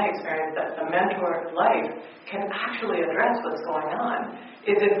way, in my experience, that the mentor life can actually address what's going on,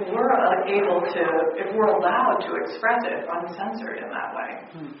 is if we're allowed to express it uncensored in that way.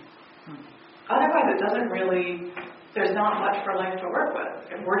 Mm-hmm. Otherwise, it doesn't really, there's not much for life to work with.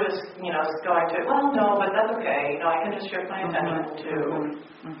 If we're just, going to, well, no, but that's okay. I can just shift my attention to...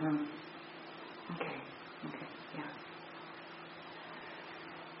 Mm-hmm. Okay, yeah.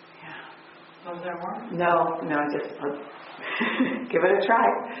 Was there more? No, just give it a try.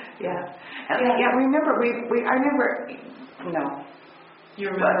 Yeah. Remember, You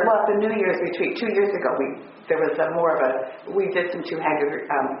remember? Well, the New Year's retreat 2 years ago, we did some two-handed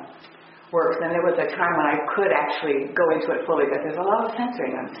works, and there was a time when I could actually go into it fully, but there's a lot of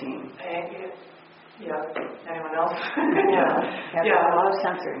censoring I'm seeing. Yeah. Anyone else? Yeah. A lot of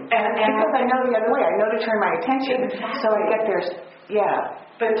censoring. And because I know the other way, I know to turn my attention, exactly. So I get there. Yeah.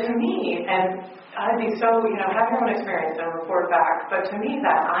 But to me, and I'd be so, have your own experience and report back, but to me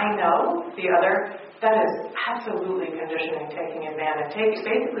that I know the other, that is absolutely conditioning, taking advantage,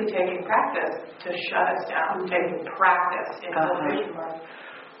 basically taking practice to shut us down, taking practice in quotation marks,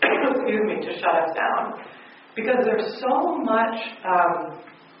 excuse me, to shut us down. Because there's so much,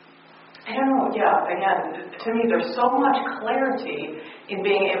 again, to me there's so much clarity in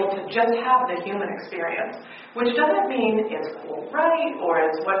being able to just have the human experience, which doesn't mean it's right or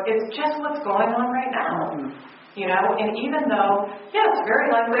it's just what's going on right now. And even though, yes, very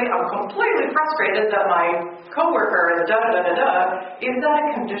likely I'm completely frustrated that my coworker is is that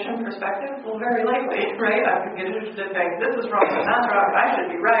a conditioned perspective? Well, very likely, right? I'm conditioned to think this is wrong and that's wrong and I should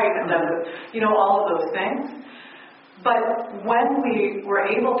be right, and all of those things. But when we were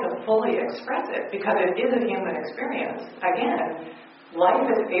able to fully express it, because it is a human experience, again, life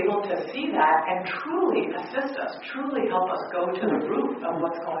is able to see that and truly assist us, truly help us go to the root of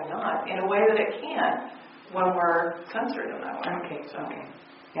what's going on in a way that it can't when we're censored in that way. Okay.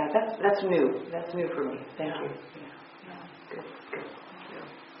 Yeah, that's new. That's new for me. Thank you. Yeah. Good. Thank you.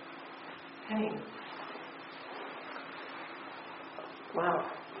 Penny. Wow.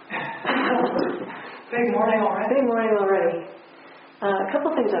 Big morning already. A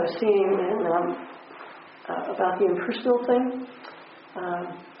couple things I was seeing about the impersonal thing.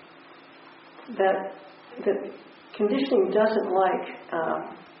 That conditioning doesn't like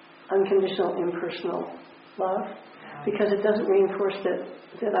unconditional, impersonal love because it doesn't reinforce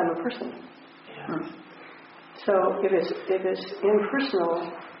that I'm a person. Yeah. So if it's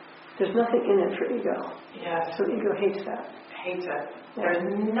impersonal, there's nothing in it for ego. Yes. So ego hates that. Hates it. There's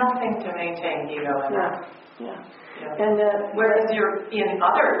nothing to maintain ego in that. Yeah. And whereas you're in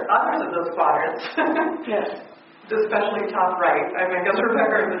others of those quadrants, yes, especially top right. I mean, because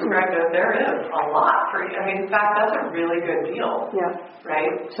Rebecca described it, there is a lot for you. I mean, in fact, that's a really good deal. Yeah. Right?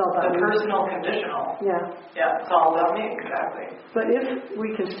 It's all about the me. personal conditional. Yeah. Yeah, it's all about me, exactly. But if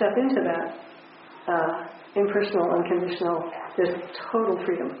we can step into that impersonal, unconditional, there's total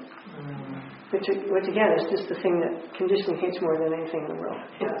freedom. Which again is just the thing that conditioning hates more than anything in the world.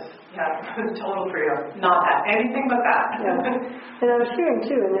 Yes, yeah, total freedom. Not that, anything but that. Yeah. And I was hearing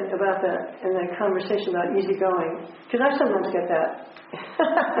too in the conversation about easygoing, because I sometimes get that.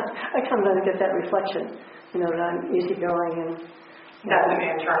 I sometimes get that reflection, that I'm easygoing and. That's an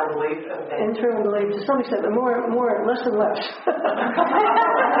internal belief. Internal belief to some extent, but more, less and less. But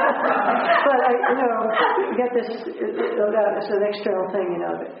I get this. It's an external thing,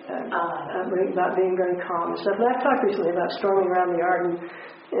 about being very calm and stuff. And I've talked recently about storming around the yard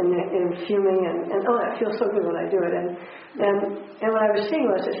and fuming and that feels so good when I do it. And what I was seeing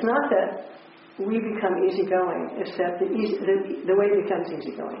was it's not that we become easygoing, it's that the way becomes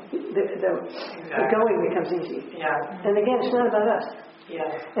easygoing. The going becomes easy. Yeah. And again, it's not about us. Yes.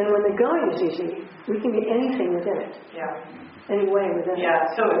 And when the going is easy, we can be anything within it. Yeah. Any way within it. Yeah,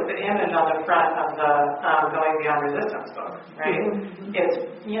 so it's the image on the front of the Going Beyond Resistance book, right? Mm-hmm. It's,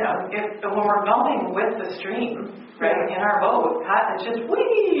 when we're going with the stream, right, in our boat, it's just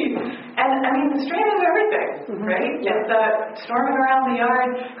whee! And I mean, the stream is everything, right? Yeah. It's the storming around the yard,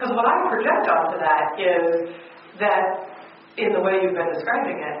 because what I project onto that is that in the way you've been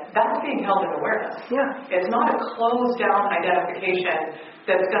describing it, that's being held in awareness. Yeah. It's not a closed down identification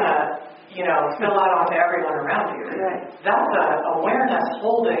that's going to, spill out onto everyone around you. Right. That's an awareness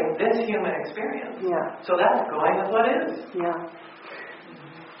holding this human experience. Yeah. So that's going with what is. Yeah.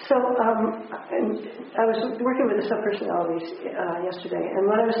 So and I was working with the subpersonalities yesterday, and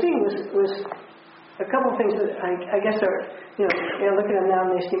what I was seeing was a couple of things that I guess are, look at them now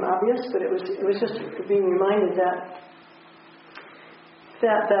and they seem obvious, but it was just being reminded that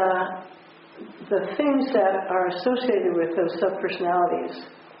the things that are associated with those subpersonalities,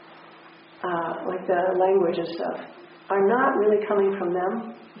 like the language and stuff, are not really coming from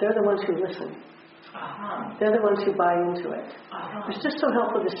them. They're the ones who listen. Uh-huh. They're the ones who buy into it. Uh-huh. It's just so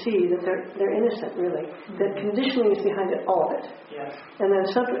helpful to see that they're innocent, really. That conditioning is behind it, all of it. Yes. And then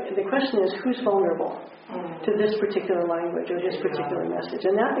the question is, who's vulnerable to this particular language or this particular message?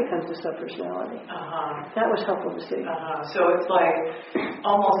 And that becomes the subpersonality. Uh-huh. That was helpful to see. Uh-huh. So it's like,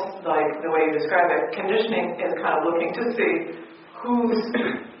 almost like the way you describe it, conditioning is kind of looking to see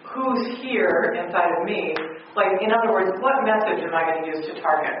who's here inside of me. Like, in other words, what message am I going to use to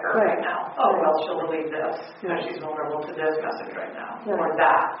target her right now? Oh, well, she'll believe this because she's vulnerable to this message right now, or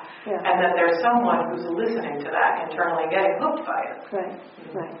that. Yeah. And that there's someone who's listening to that internally and getting hooked by it.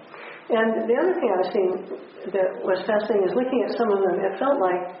 Right. And the other thing I was seeing that was fascinating is looking at some of them, it felt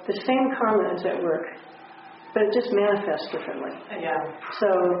like the same karma is at work, but it just manifests differently. Yeah.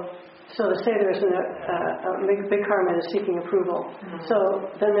 So So to say there's a big karma is seeking approval. So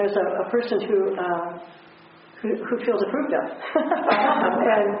then there's a person who feels approved of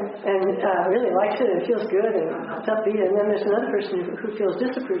and really likes it and feels good and it's upbeat, and then there's another person who feels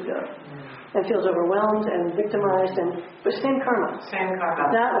disapproved of and feels overwhelmed and victimized, but same karma. Same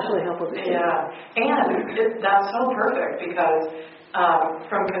karma. That was really helpful to see. Yeah, and that's so perfect because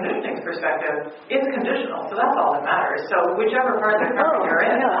from conditioning's perspective, it's conditional, so that's all that matters. So whichever part of the karma you're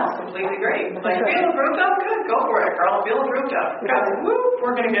in, that's completely great. Like, feel approved of? Good, go for it, girl. Feel approved of. Good, whoop,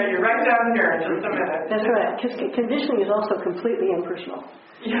 we're going to get you right down here in just a minute. That's right, because conditioning is also completely impersonal.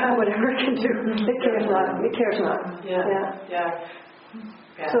 Yeah. Whatever it can do, it cares not. It cares not. Yeah.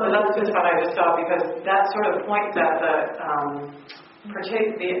 So that's just what I just saw, because that sort of points at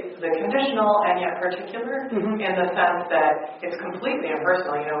the conditional and yet particular, in the sense that it's completely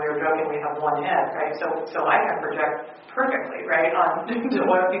impersonal. You know, we were joking we have one head, right? So I can project perfectly, right, on to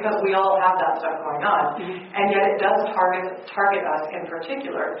what, because we all have that stuff going on, and yet it does target us in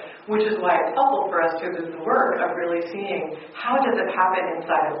particular, which is why it's helpful for us to do the work of really seeing how does it happen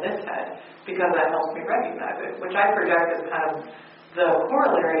inside of this head, because that helps me recognize it, which I project as kind of the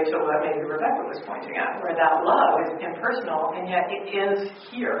corollary to what maybe Rebecca was pointing at, where that love is impersonal, and yet it is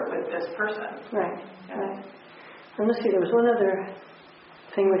here with this person. Right. And let's see, there was one other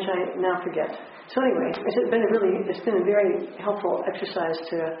thing which I now forget. So anyway, it's been a very helpful exercise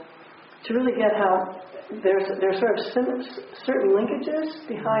to really get how there's sort of certain linkages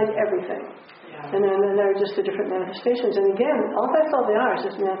behind everything. And then there are just the different manifestations. And again, all that's all they are is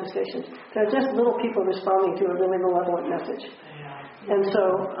just manifestations. They're just little people responding to a really malevolent message. And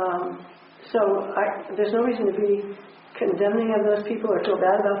there's no reason to be condemning of those people or feel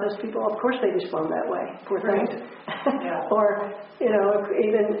bad about those people. Of course they respond that way, poor things. Or,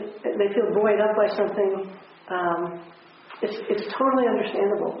 even they feel buoyed up by something. It's totally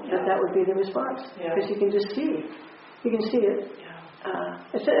understandable that would be the response. Because you can just see. You can see it.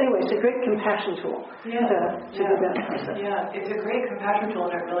 It's a great compassion tool to do that process. Yeah, it's a great compassion tool,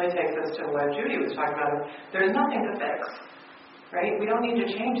 and it really takes us to what Judy was talking about. There's nothing to fix. Right? We don't need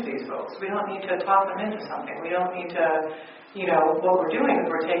to change these folks. We don't need to talk them into something. We don't need to, what we're doing is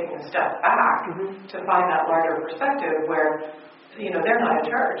we're taking a step back to find that larger perspective where, they're not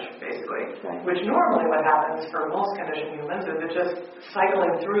in charge, basically. Right. Which normally what happens for most conditioned humans is it's just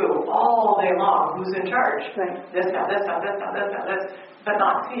cycling through all day long. Who's in charge? Right. This, now, this, now, this, now, this, now, this, but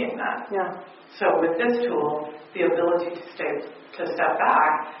not seeing that. Yeah. So with this tool, the ability to step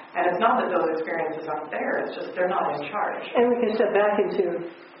back, and it's not that those experiences aren't there, it's just they're not in charge. And we can step back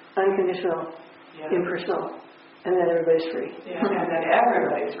into unconditional, impersonal, and then everybody's free. Yeah, and then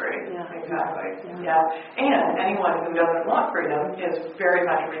everybody's free. Yeah. Exactly. Yeah. And anyone who doesn't want freedom is very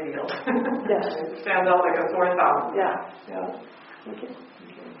much revealed. Yes. It stands out like a sore thumb. Yeah. Thank you.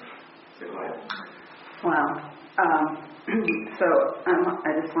 So go ahead. Wow. So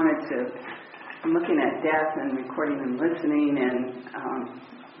I just wanted to, I'm looking at death and recording and listening and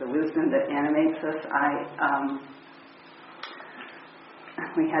the wisdom that animates us.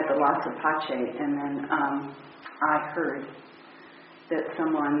 We had the loss of Pache, and then I heard that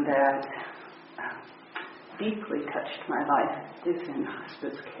someone that deeply touched my life is in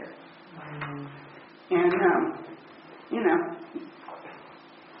hospice care. And,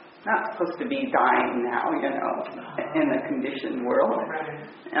 not supposed to be dying now, in the conditioned world.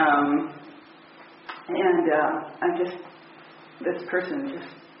 This person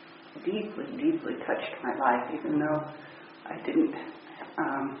just deeply, deeply touched my life, even though I didn't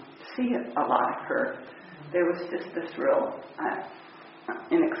see a lot of her. There was just this real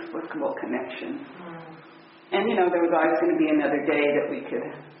inexplicable connection. And, there was always going to be another day that we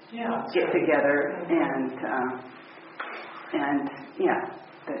could get together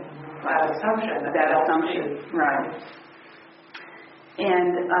that assumption, right.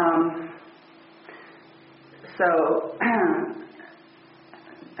 And so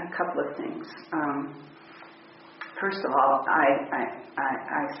a couple of things. First of all,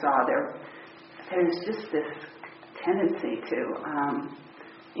 I saw there's just this tendency to,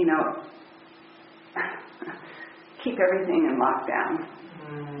 keep everything in lockdown.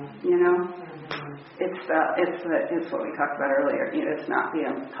 It's what we talked about earlier. It's not being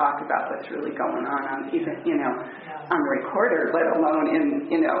able to talk about what's really going on even on the recorder, let alone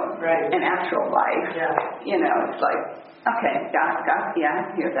in an actual life. It's like, okay, got,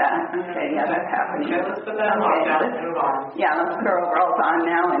 I hear that. Okay, that's happening. Okay, let's put that on lockdown and move on. Yeah, let's put our overalls on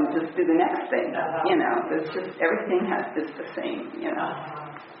now and just do the next thing. It's just everything has just the same.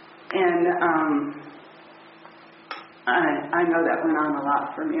 And I know that went on a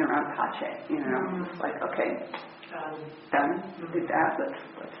lot for me around Pache, you know. It's like, okay, done, did that,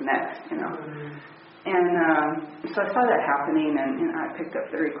 what's next, you know. And so I saw that happening, and you know, I picked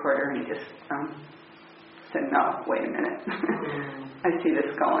up the recorder and just said, no, wait a minute. I see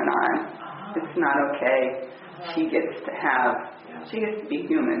this going on. It's not okay. She gets to be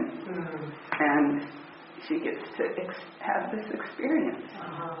human, and she gets to have this experience.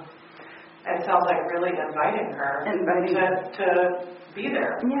 It sounds like really inviting her to be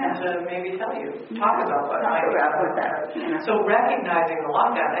there and to maybe tell you, talk about what might be about that. You know. So recognizing the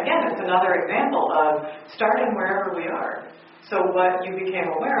lockdown, again, it's another example of starting wherever we are. So what you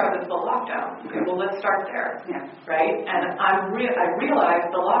became aware of is the lockdown. Okay, well, let's start there, right? And I realize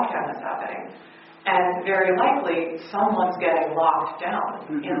the lockdown is happening. And very likely, someone's getting locked down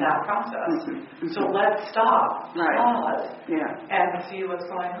in that process. So let's stop, pause, and see what's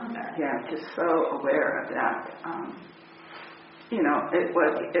going on there. Yeah, just so aware of that. You know, it's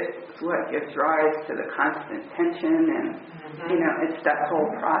what gives rise to the constant tension, and you know, it's that whole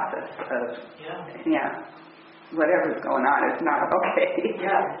process of whatever's going on is not okay.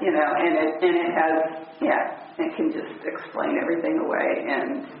 You know, and it has it can just explain everything away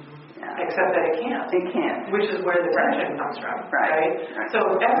and. Except that it can't. It can't. Which is where the tension comes from, right? So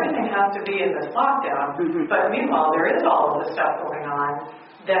everything has to be in this lockdown, but meanwhile there is all of this stuff going on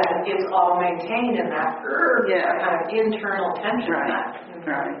that is all maintained in that kind of internal tension.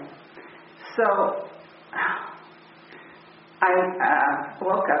 Right. So I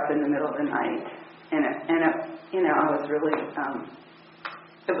woke up in the middle of the night, and you know, I was really.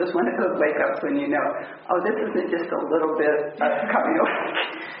 It was one of those wake-ups when you know, oh, this isn't just a little bit of coming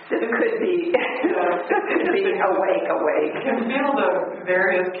awake. This could be awake. You can feel the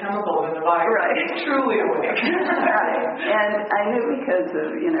various chemicals in the body. Right. Truly awake. Right. And I knew because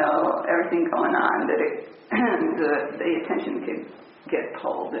of, you know, everything going on that the attention could get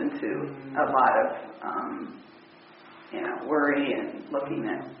pulled into a lot of, you know, worry and looking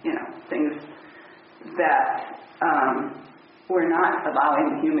at, you know, things that we're not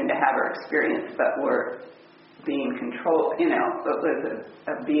allowing the human to have our experience, but we're being controlled, you know, it was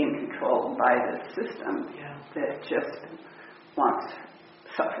a being controlled by the system that just wants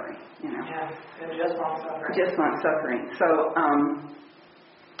suffering, you know. It just wants suffering. Just wants suffering. So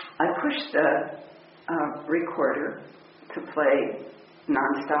I pushed the recorder to play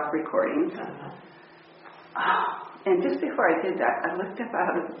nonstop recordings. And just before I did that, I looked up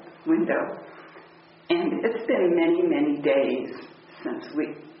out of the window. And it's been many, many days since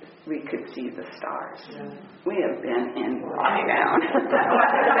we could see the stars. We have been in lockdown.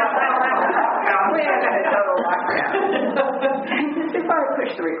 We have been in total lockdown. And just before I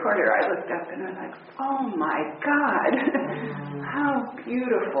pushed the recorder, I looked up and I was like, oh my God, how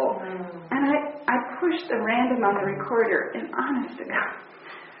beautiful. And I pushed the random on the recorder, and honest to God,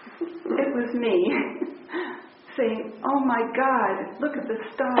 it was me saying, oh my God, look at the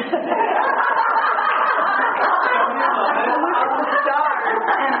stars. Look at the stars.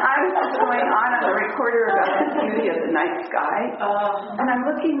 And I was just going on the recorder about the beauty of the night sky. And I'm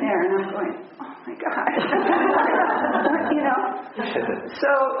looking there and I'm going, oh my God. You know?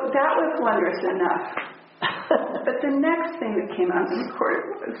 So that was wondrous enough. But the next thing that came on the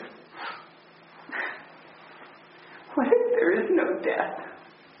recorder was, what if there is no death?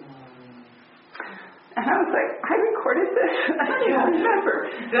 And I was like, I recorded this. I don't remember.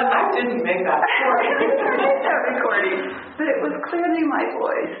 I didn't make that recording. I didn't make that recording. But it was clearly my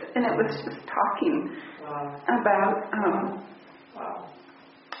voice. And it was just talking about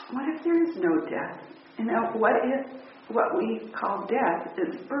what if there is no death? You know, what if what we call death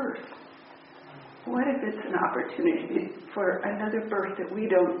is birth? What if it's an opportunity for another birth that we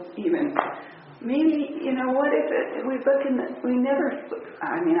don't even... Maybe, you know, what if we look in we never,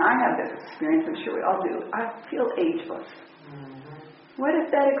 I mean, I have this experience, I'm sure we all do. I feel ageless. What if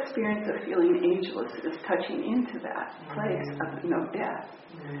that experience of feeling ageless is touching into that place of no death?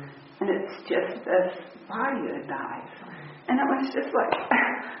 And it's just this body that dies. And it was just like,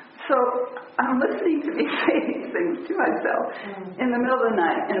 so I'm listening to me say these things to myself in the middle of the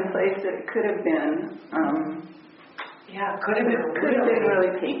night in a place that it could have been, could have been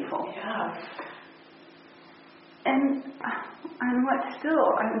really painful. And what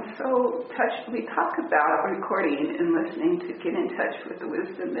still, I'm so touched. We talk about recording and listening to get in touch with the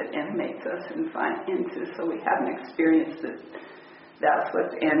wisdom that animates us and find into, so we have an experience that's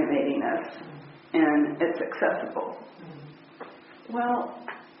what's animating us, and it's accessible. Well,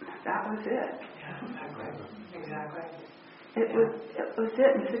 that was it. Exactly. It was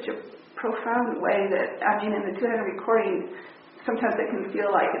it in such a profound way that, I mean, in the two-handed recording, sometimes it can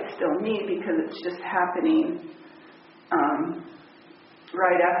feel like it's still me because it's just happening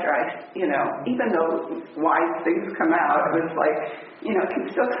right after even though wise things come out, it was like, it can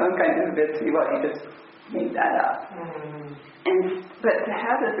still some kind of convince me, well, you just made that up. But to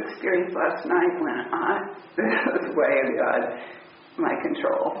have this experience last night when this was way beyond my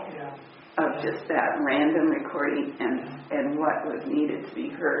control, of just that random recording, and what was needed to be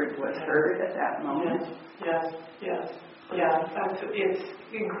heard was heard at that moment. Yes. Yeah, it's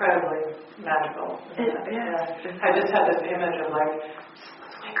incredibly magical. I just had this image of like,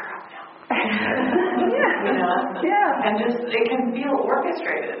 let's wake her up now. And just, it can feel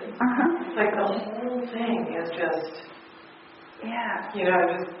orchestrated. Like the whole thing is just,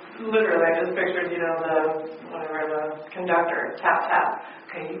 just literally, I just pictured, the conductor, tap, tap.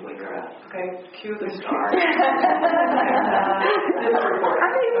 Okay, you wake her up. Okay, cue the star. This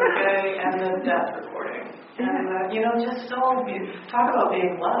recording. Okay, and the death recording. And, just so, talk about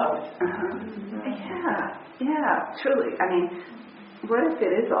being loved. Truly. I mean, what if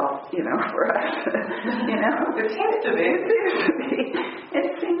it is all, for us? It seems to be. It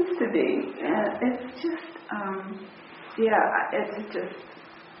seems to be. And it's just, it's just.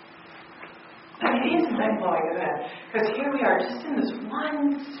 It is mind-blowing, isn't it? Because here we are, just in this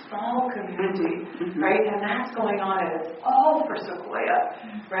one small community, right? And that's going on, and it's all for Sequoia,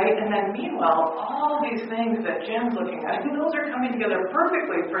 right? And then meanwhile, all these things that Jim's looking at, those are coming together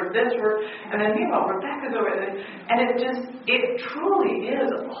perfectly for this work. And then meanwhile, Rebecca's over there, and it truly is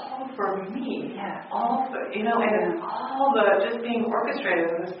all for me. All for, and it's all just being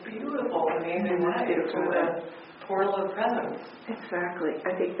orchestrated in this beautiful, amazing way through the portal of presence. Exactly.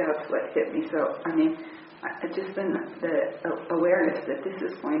 I think that's what hit me. So, I mean, just been the awareness that this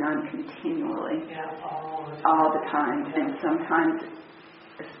is going on continually, all the time, and sometimes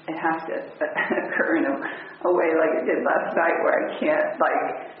it has to occur in a way like it did last night, where I can't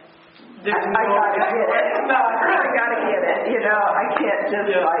I gotta get it. I gotta get it. I can't just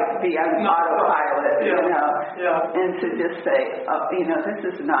be on autopilot. And to just say,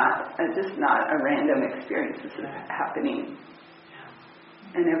 this is not just not a random experience. This is happening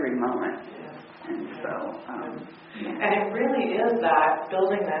in every moment. And so, and it really is that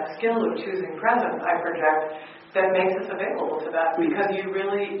building that skill of choosing presence, I project, that makes us available to that, because you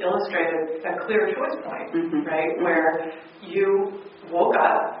really illustrated a clear choice point, right? Where you woke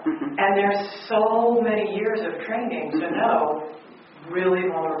up, and there's so many years of training to know really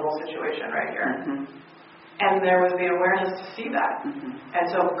vulnerable situation right here. And there was the awareness to see that. And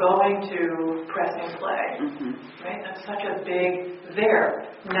so going to pressing play, right? That's such a big there.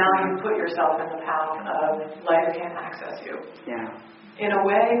 Now you put yourself in the path of life can't access you. In a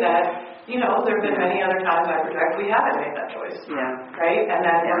way that, there have been many other times I project we haven't made that choice. Right? And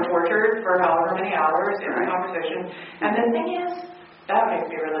then we're tortured for however many hours in the conversation. And the thing is, that makes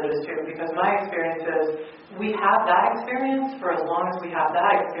me religious too, because my experience is we have that experience for as long as we have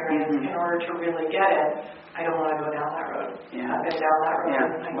that experience. In order to really get it, I don't want to go down that road. I've been down that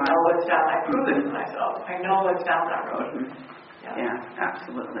road. I know what's down. I prove it to myself. I know what's down that road.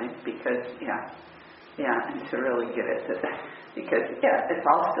 Absolutely. Because, and to really get it, because, it's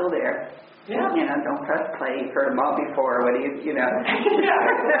all still there. Don't press play. You've heard them all before. What do you, It's not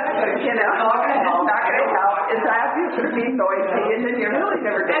going to help. It's obviously being noisy, and then you're really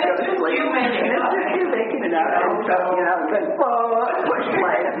never going to go to sleep. And it's just you making it up. And so, then push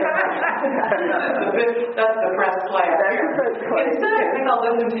play. That's the press play. Instead, I think I'll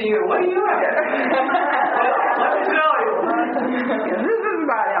listen to you. What do you have? Let me tell you. This is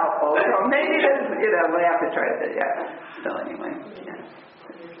not helpful. So maybe this, we have to try it. So anyway,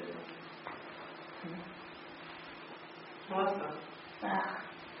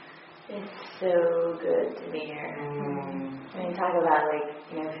 It's so good to be here. I mean, talk about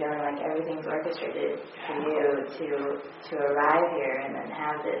feeling like everything's orchestrated for you to arrive here and then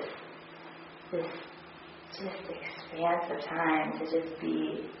have this just expanse of time to just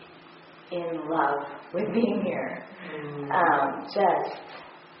be in love with being here. Just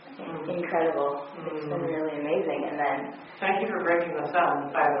incredible. It's been really amazing. And then thank you for breaking the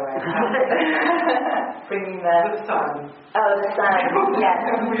sun, by the way. Bringing the sun. Oh, the sun. Yes.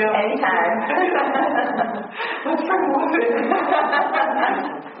 Anytime. Let's try moving.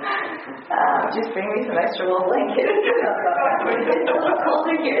 Just bring me some extra little blankets. It's a little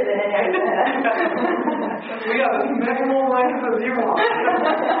colder here than in Arizona. We got as many more blankets as you want.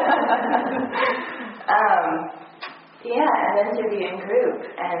 And then to be in group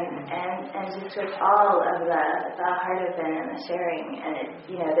and just with all of the heart open and the sharing, and it,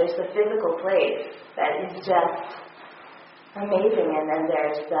 there's the physical place that is just amazing, and then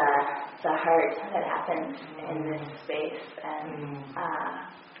there's the heart that happens in this space, and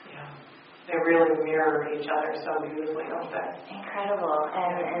They really mirror each other so beautifully, don't they? Incredible.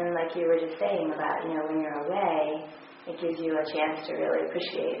 And like you were just saying about, when you're away, it gives you a chance to really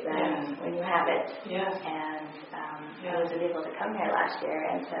appreciate them when you have it. Yes. And I was able to come here last year,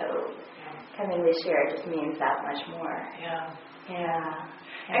 and so coming this year just means that much more. Yeah. Yeah.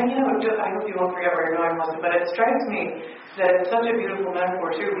 And I hope you won't forget where you're going, Melissa, but it strikes me that it's such a beautiful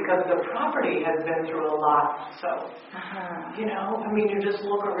metaphor too, because the property has been through a lot. So, you just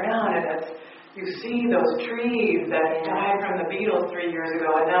look around and you see those trees that died from the beetles 3 years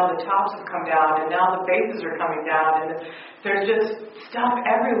ago, and now the tops have come down, and now the bases are coming down, and there's just stuff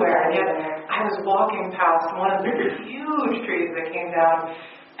everywhere. And yet, I was walking past one of the huge trees that came down,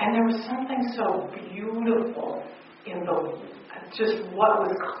 and there was something so beautiful in just what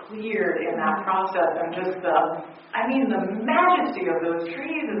was cleared in that process, and just the majesty of those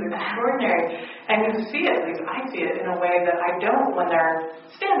trees is extraordinary. And you see it, at least I see it, in a way that I don't when they're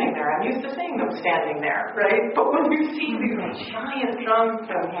standing there. I'm used to seeing them standing there, right? But when you see these giant trunks,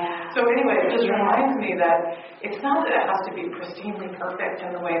 so anyway, it just reminds me that it's not that it has to be pristinely perfect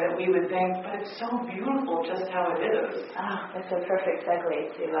in the way that we would think, but it's so beautiful just how it is. Oh, that's a perfect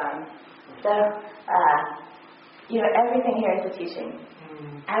segue to everything here is a teaching.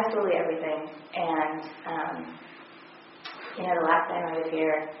 Absolutely everything. And the last time I was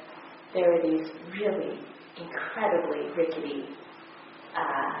here, there were these really incredibly rickety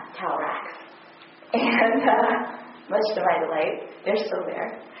towel racks. And much to my delight, they're still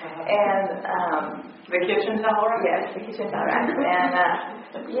there. And the kitchen towel rack? Yes, the kitchen towel racks.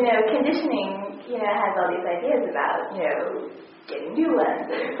 And conditioning, has all these ideas about, getting new ones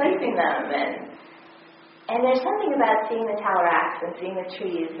and replacing them, and there's something about seeing the towel racks and seeing the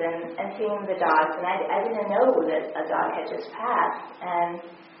trees and seeing the dogs, and I didn't know that a dog had just passed,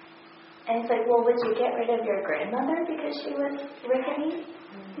 and it's like, well, would you get rid of your grandmother because she was rickety?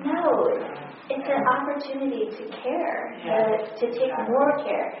 No, it's an opportunity to care, to take more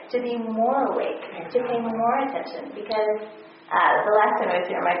care, to be more awake, to pay more attention, because the last time I was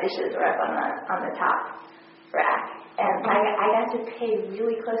here, my dishes were up on the top rack. And I got to pay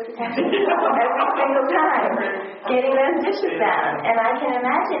really close attention every single time getting those dishes down. And I can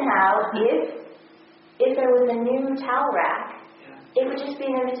imagine how if there was a new towel rack, it would just be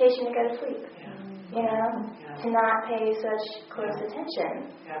an invitation to go to sleep. To not pay such close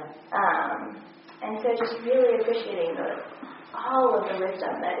attention. And so just really appreciating all of the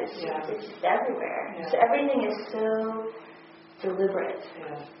wisdom that is just everywhere. So everything is so deliberate,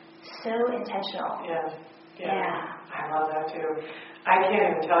 so intentional. Yeah. I love that too. I can't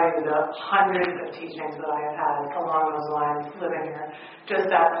even tell you the hundreds of teachings that I have had along those lines living here. Just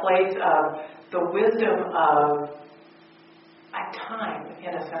that place of the wisdom of time,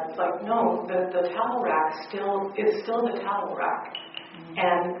 in a sense. Like, no, the towel rack is still the towel rack.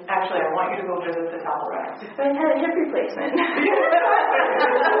 And actually, I want you to go visit the towel rack. But it had a hip replacement.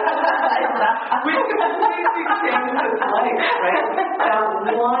 Which completely changed its life, right?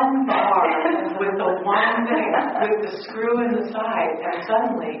 That one bar with the one thing, with the screw in the side, and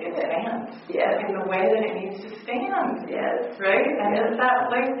suddenly it stands in the way that it needs to stand. Yes. Right? And it's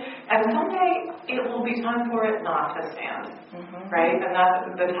that place. And someday it will be time for it not to stand. Right? And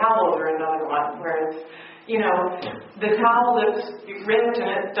the towels are another one where it's, the towel that's ripped and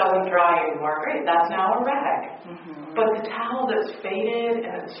it doesn't dry anymore. Great, that's now a rag. But the towel that's faded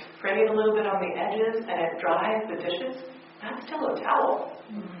and it's frayed a little bit on the edges and it dries the dishes, that's still a towel.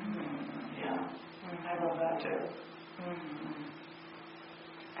 Yeah, I love that too.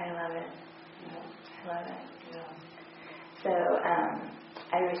 I love it. I love it. Yeah. So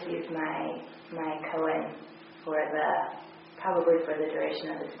I received my koan probably for the duration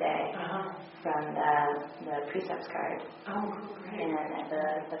of the stay. From the precepts card. Oh, great. And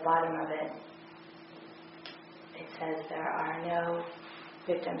at the bottom of it, it says there are no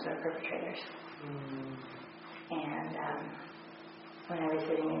victims or perpetrators. And when I was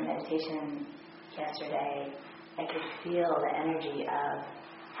sitting in meditation yesterday, I could feel the energy of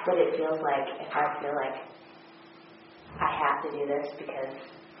what it feels like if I feel like I have to do this because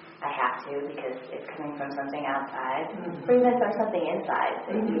I have to, because it's coming from something outside, or even from something inside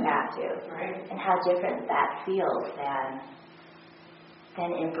that you have to. Right. And how different that feels than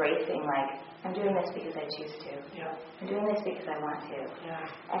embracing, like, I'm doing this because I choose to. I'm doing this because I want to.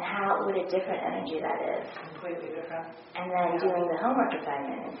 And what a different energy that is. Completely different. And then doing the homework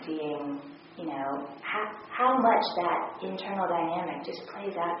assignment and seeing, how much that internal dynamic just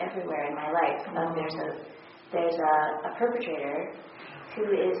plays out everywhere in my life. There's a perpetrator who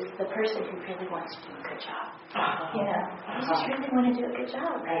is the person who really wants to do a good job. They just really want to do a good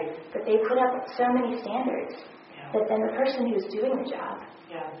job. Right. But they put up so many standards but then the person who's doing the job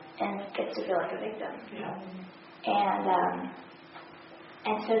and gets to feel like a victim.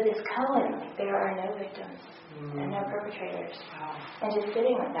 And so this koan, like, there are no victims and no perpetrators. And just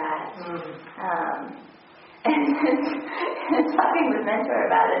sitting with that. And talking with mentor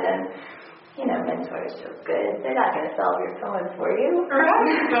about it, and mentors feel good. They're not going to solve your koan for you.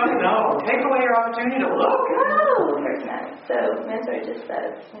 Right? No. Take away your opportunity to look. No, of course not. So mentor just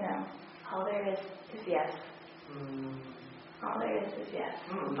says, all there is yes. All there is yes.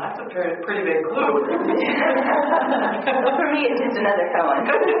 That's a pretty big clue. Well, for me, it's just another koan.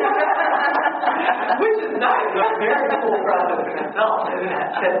 Which is nice. That's a very cool process in itself, isn't it?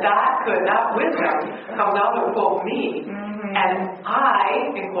 That wisdom comes out of, quote, me, and I,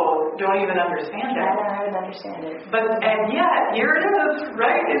 in quote, don't even understand it. I don't even understand it. And yet, here it is,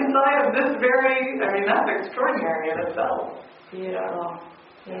 right inside of this that's extraordinary in itself. Beautiful.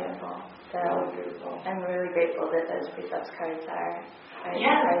 So I'm really grateful that those precepts cards are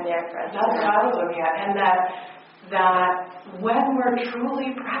there for us. That's what I was looking at. And that when we're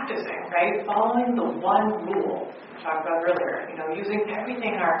truly practicing, right, following the one rule we talked about earlier, using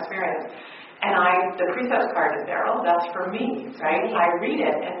everything in our experience. And the precepts card is there. Oh, that's for me, right? I read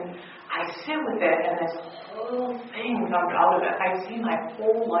it and I sit with it, and this whole thing comes out of it. I see my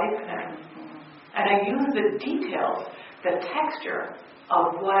whole life in it. And I use the details, the texture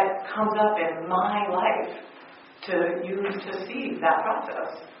of what comes up in my life to use to see that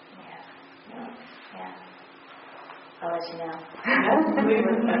process. Yeah. I'll let you know.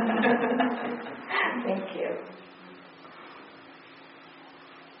 Thank you.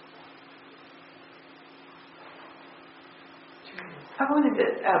 I wanted to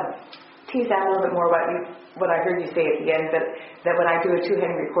tease out a little bit more what I heard you say at the end, that when I do a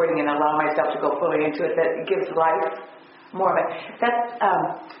two-hand recording and allow myself to go fully into it, that it gives life more of it.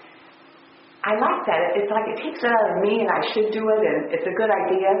 I like that. It's like it takes it out of me, and I should do it, and it's a good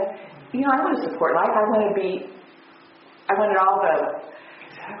idea. I want to support life. I want it all the...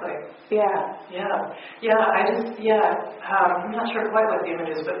 Exactly. Yeah. I'm not sure quite what the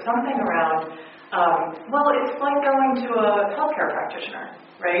image is, but something around, it's like going to a healthcare practitioner,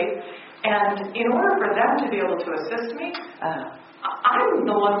 right? And in order for them to be able to assist me, I'm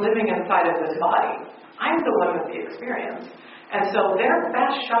the one living inside of this body. I'm the one with the experience. And so their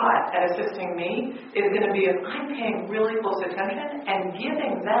best shot at assisting me is going to be if I'm paying really close attention and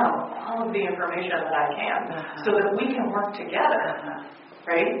giving them all of the information that I can so that we can work together,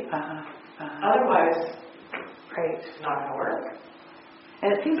 right? Otherwise, it's not going to work.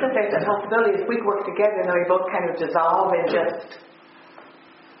 And it seems that there's a possibility if we work together, then we both kind of dissolve and just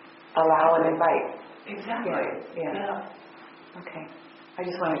allow and invite. Exactly. Yeah. Okay. I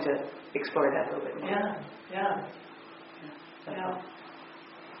just wanted to explore that a little bit more. Yeah.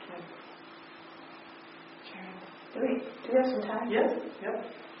 Do we have some time? Yes. Yep.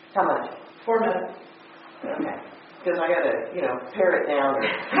 How much? 4 minutes. Okay. Because I got to pare it down. I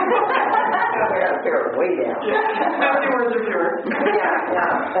got to pare it way down. How many words are fewer?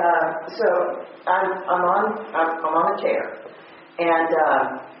 So I'm on a tear, and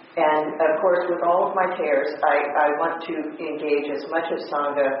of course with all of my tears, I want to engage as much of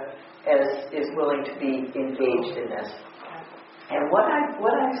Sangha as is willing to be engaged in this. And what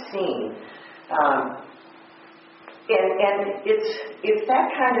I've seen, and it's that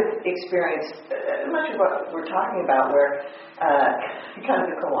kind of experience, much of what we're talking about, where kind of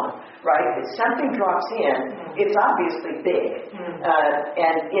the koan, right? If something drops in, it's obviously big.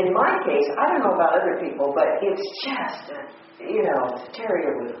 And in my case, I don't know about other people, but it's just it's a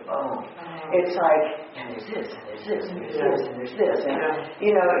terrier with a bone. It's like, and there's this, and there's this, and there's this, and there's this. And,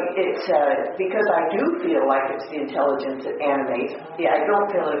 it's because I do feel like it's the intelligence that animates. I don't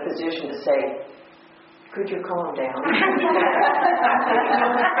feel in a position to say, could you calm down? Could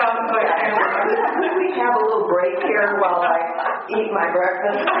we have a little break here while I eat my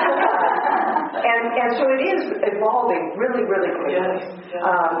breakfast? And so it is evolving really, really quickly.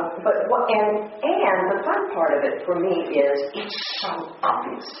 But the fun part of it for me is it's so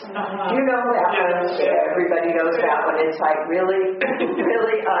obvious. You know that one. Everybody knows that one. It's like really,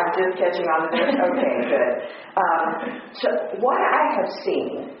 I'm just catching on to this. Okay, good. So what I have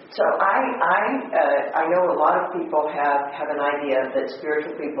seen. So I know a lot of people have an idea that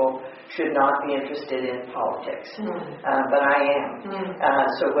spiritual people should not be interested in politics, but I am.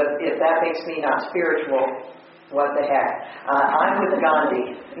 So if that makes me not spiritual, what the heck? I'm with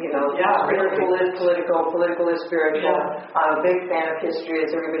Gandhi. Spiritual is political, political is spiritual. I'm a big fan of history,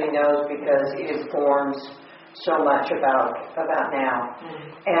 as everybody knows, because it informs so much about now.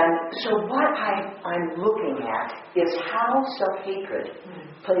 And so what I'm looking at is how self-hatred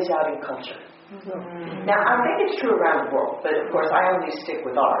plays out in culture. Now, I think it's true around the world, but of course I only stick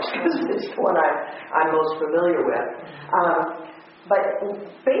with ours because it's the one I'm most familiar with. But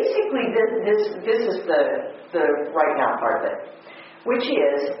basically, this is the right now part of it, which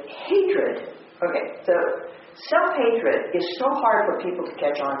is hatred. Okay, so self-hatred is so hard for people to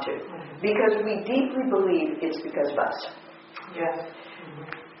catch on to because we deeply believe it's because of us. Yes.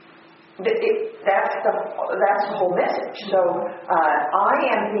 That's the whole message. So I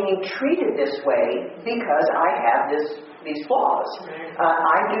am being treated this way because I have these flaws.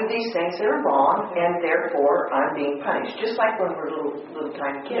 I do these things that are wrong, and therefore I'm being punished. Just like when we're little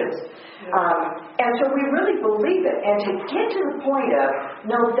tiny kids. And so we really believe it. And to get to the point of,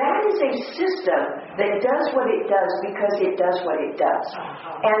 no, that is a system that does what it does because it does what it does.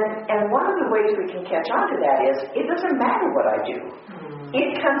 And one of the ways we can catch on to that is, it doesn't matter what I do.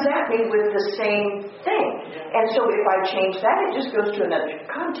 It comes at me with the same thing. And so if I change that, it just goes to another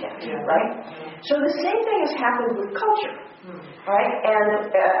content, right? So the same thing has happened with culture, right? And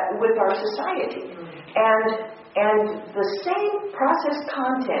with our society. And the same process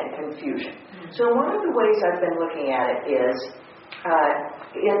content confusion. So one of the ways I've been looking at it is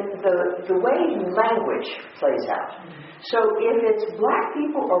in the way language plays out. So if it's black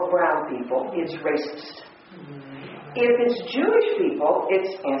people or brown people, it's racist. If it's Jewish people,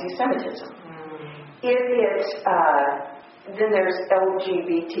 it's anti-Semitism. If it's, then there's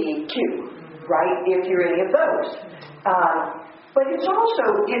LGBTQ, right? If you're any of those. But it's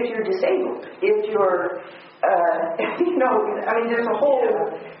also if you're disabled, if you're, there's a whole,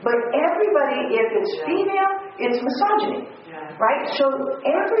 but everybody, if it's female, it's misogyny, right? So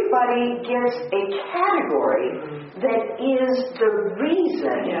everybody gets a category that is the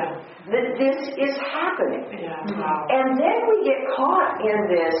reason that this is happening. And then we get caught in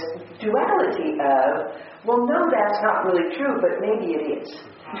this duality of, well, no, that's not really true, but maybe it is.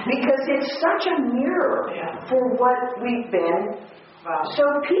 Because it's such a mirror for what we've been. So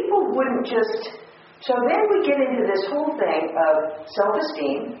people wouldn't just... So then we get into this whole thing of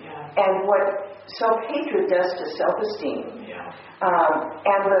self-esteem and what self-hatred does to self-esteem.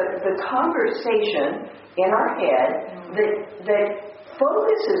 And the conversation in our head that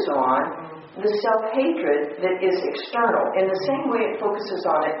focuses on the self-hatred that is external in the same way it focuses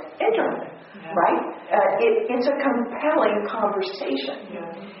on it internally, right? It's a compelling conversation.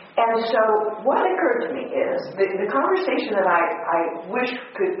 And so what occurred to me is, the conversation that I wish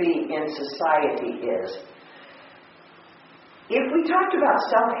could be in society is, if we talked about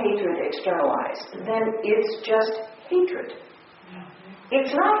self-hatred externalized, then it's just hatred.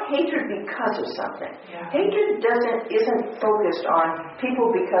 It's not hatred because of something. Hatred isn't focused on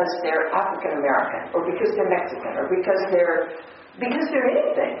people because they're African American or because they're Mexican or because they're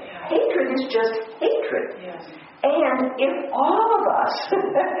anything. Hatred is just hatred. And if all of us,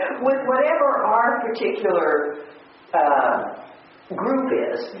 with whatever our particular group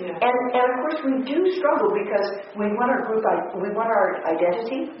is, and of course we do struggle because we want our group, we want our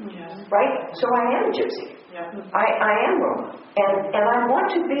identity, right? So I am a gypsy. I am Roma. And I want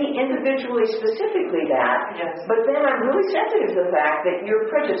to be individually, specifically that, but then I'm really sensitive to the fact that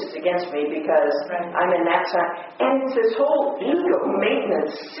you're prejudiced against me because I'm in that side. And it's this whole ego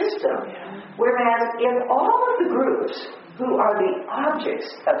maintenance system. Whereas if all of the groups who are the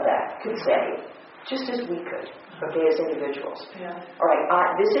objects of that could say, just as we could, okay, as individuals. All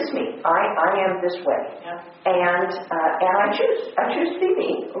right, this is me. I am this way. And I choose to be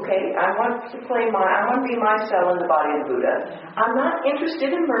me, okay? I want to be my cell in the body of the Buddha. I'm not interested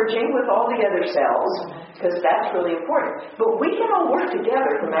in merging with all the other cells, because that's really important. But we can all work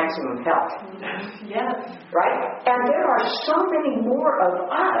together for maximum health. Right? And there are so many more of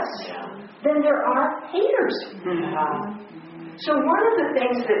us than there are haters. So one of the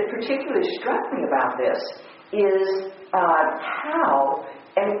things that particularly struck me about this is how,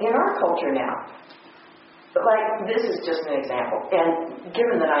 and in our culture now, like this is just an example, and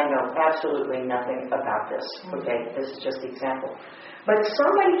given that I know absolutely nothing about this, okay, this is just the example, but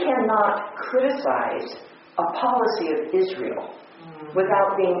somebody cannot criticize a policy of Israel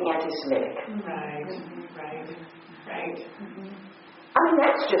without being anti-Semitic. Right. I mean,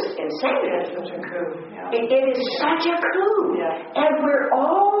 that's just insanity. It's such a coup. It is such a coup. And we're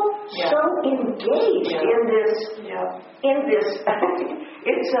all so engaged in this.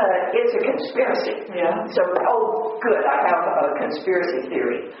 It's a conspiracy. So, good, I have a conspiracy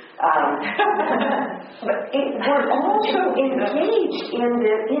theory. But we're all so engaged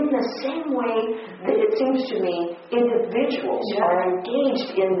in the same way that it seems to me individuals are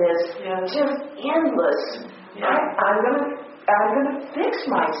engaged in this just endless. I'm going to fix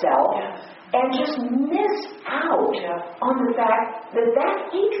myself and just miss out on the fact that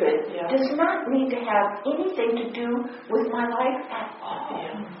hatred does not need to have anything to do with my life at all.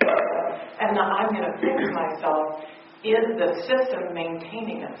 And the I'm going to fix myself is the system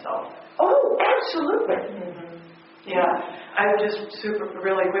maintaining itself. Oh, absolutely. Yeah, I just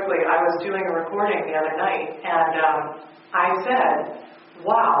really quickly, I was doing a recording the other night, and I said,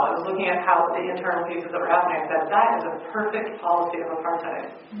 wow, I was looking at how the internal pieces that were happening, that is a perfect policy of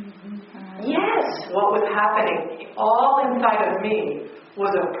apartheid. Yes. What was happening all inside of me was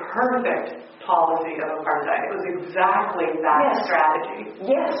a perfect policy of apartheid. It was exactly that strategy.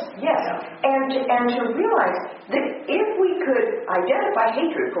 Yes. And to realize that if we could identify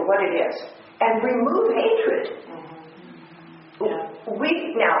hatred for what it is and remove hatred,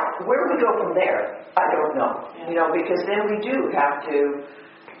 now where we go from there, I don't know. Because then we do have to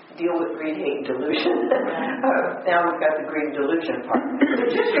deal with greed, hate, and delusion. Now we've got the greed and delusion part. But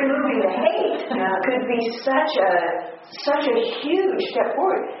just removing the hate could be such a huge step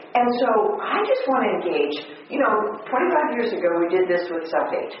forward. And so I just want to engage. 25 years ago we did this with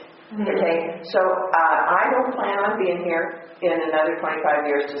self-hate. Okay, so I don't plan on being here in another 25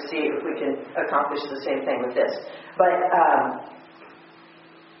 years to see if we can accomplish the same thing with this.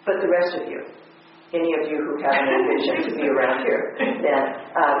 But the rest of you, any of you who have an ambition to be around here, then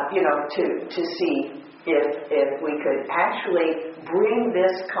to see if we could actually bring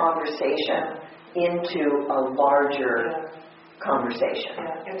this conversation into a larger conversation.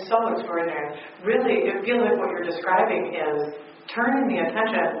 Yeah, it's so extraordinary. Really, it feels like what you're describing is turning the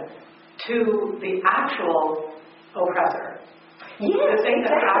attention to the actual oppressor. Yes, the thing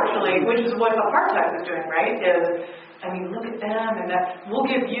that exactly. which is what apartheid is doing, right? Look at them, and that we'll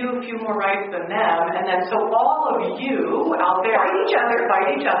give you a few more rights than them, and then so all of you out there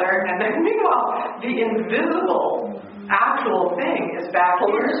fight each other, and then meanwhile the invisible actual thing is back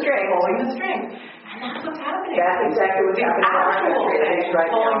pulling the strings. And that's what's happening. That's exactly what's happening. The actual thing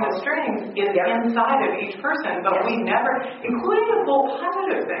right pulling now. the strings is inside of each person, but we never, including the full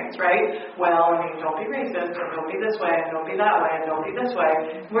positive things, right? Well, don't be racist, and don't be this way, and don't be that way, and don't be this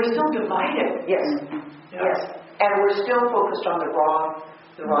way. We're still divided. Yes. And we're still focused on the wrong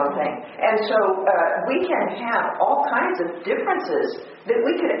thing. And so we can have all kinds of differences that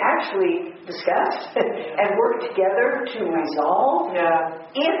we could actually discuss and work together to resolve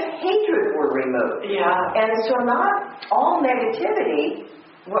if hatred were removed. And so not all negativity,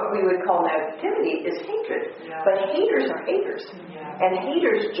 what we would call negativity, is hatred. But haters are haters. And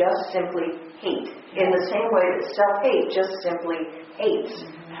haters just simply hate. In the same way that self-hate just simply hates.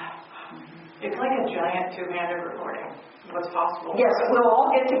 It's like a giant two-handed recording. What's possible? Yes, we'll all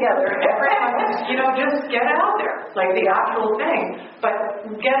get together. Just get it out there, like the actual thing. But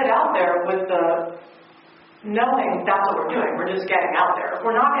get it out there with the knowing that's what we're doing. We're just getting out there.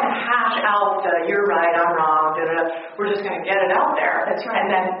 We're not going to hash out the you're right, I'm wrong, We're just going to get it out there. That's right.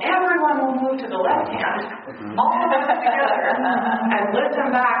 And then everyone will move to the left hand, all of us together, and listen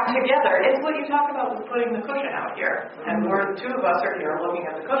back together. It's what you talk about with putting the cushion out here. And we're two of us are here looking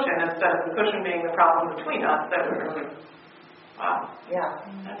at the cushion instead of the cushion being the problem between us. Wow. Yeah.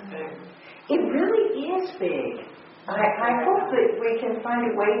 That's big. It really is big. I hope that we can find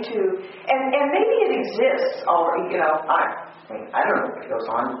a way to, and maybe it exists already, I don't know if it goes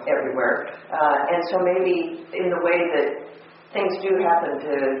on everywhere. And so maybe in the way that things do happen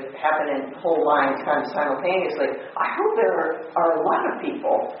in whole minds kind of simultaneously, I hope there are a lot of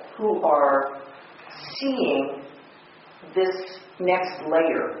people who are seeing this next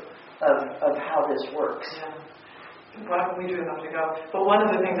layer of how this works. Well, we do have to go. But one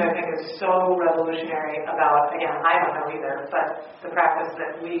of the things I think is so revolutionary about, again, I don't know either, but the practice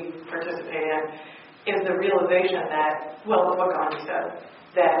that we participate in is the realization that, well, what Gandhi said,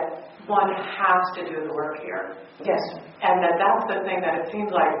 that one has to do the work here. Yes. And that's the thing that it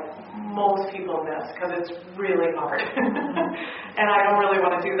seems like most people miss, because it's really hard. And I don't really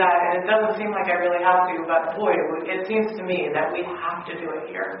want to do that, and it doesn't seem like I really have to, but boy, it seems to me that we have to do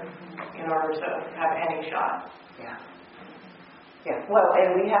it here in order to have any shot. Yeah. Well,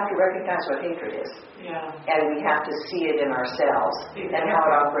 and we have to recognize what hatred is. And we have to see it in ourselves and how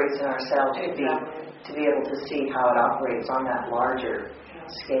it operates in ourselves to be able to see how it operates on that larger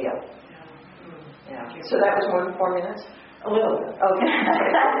scale. So that was more than 4 minutes? A little bit. Okay.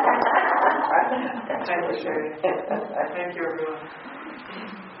 Thank you, everyone.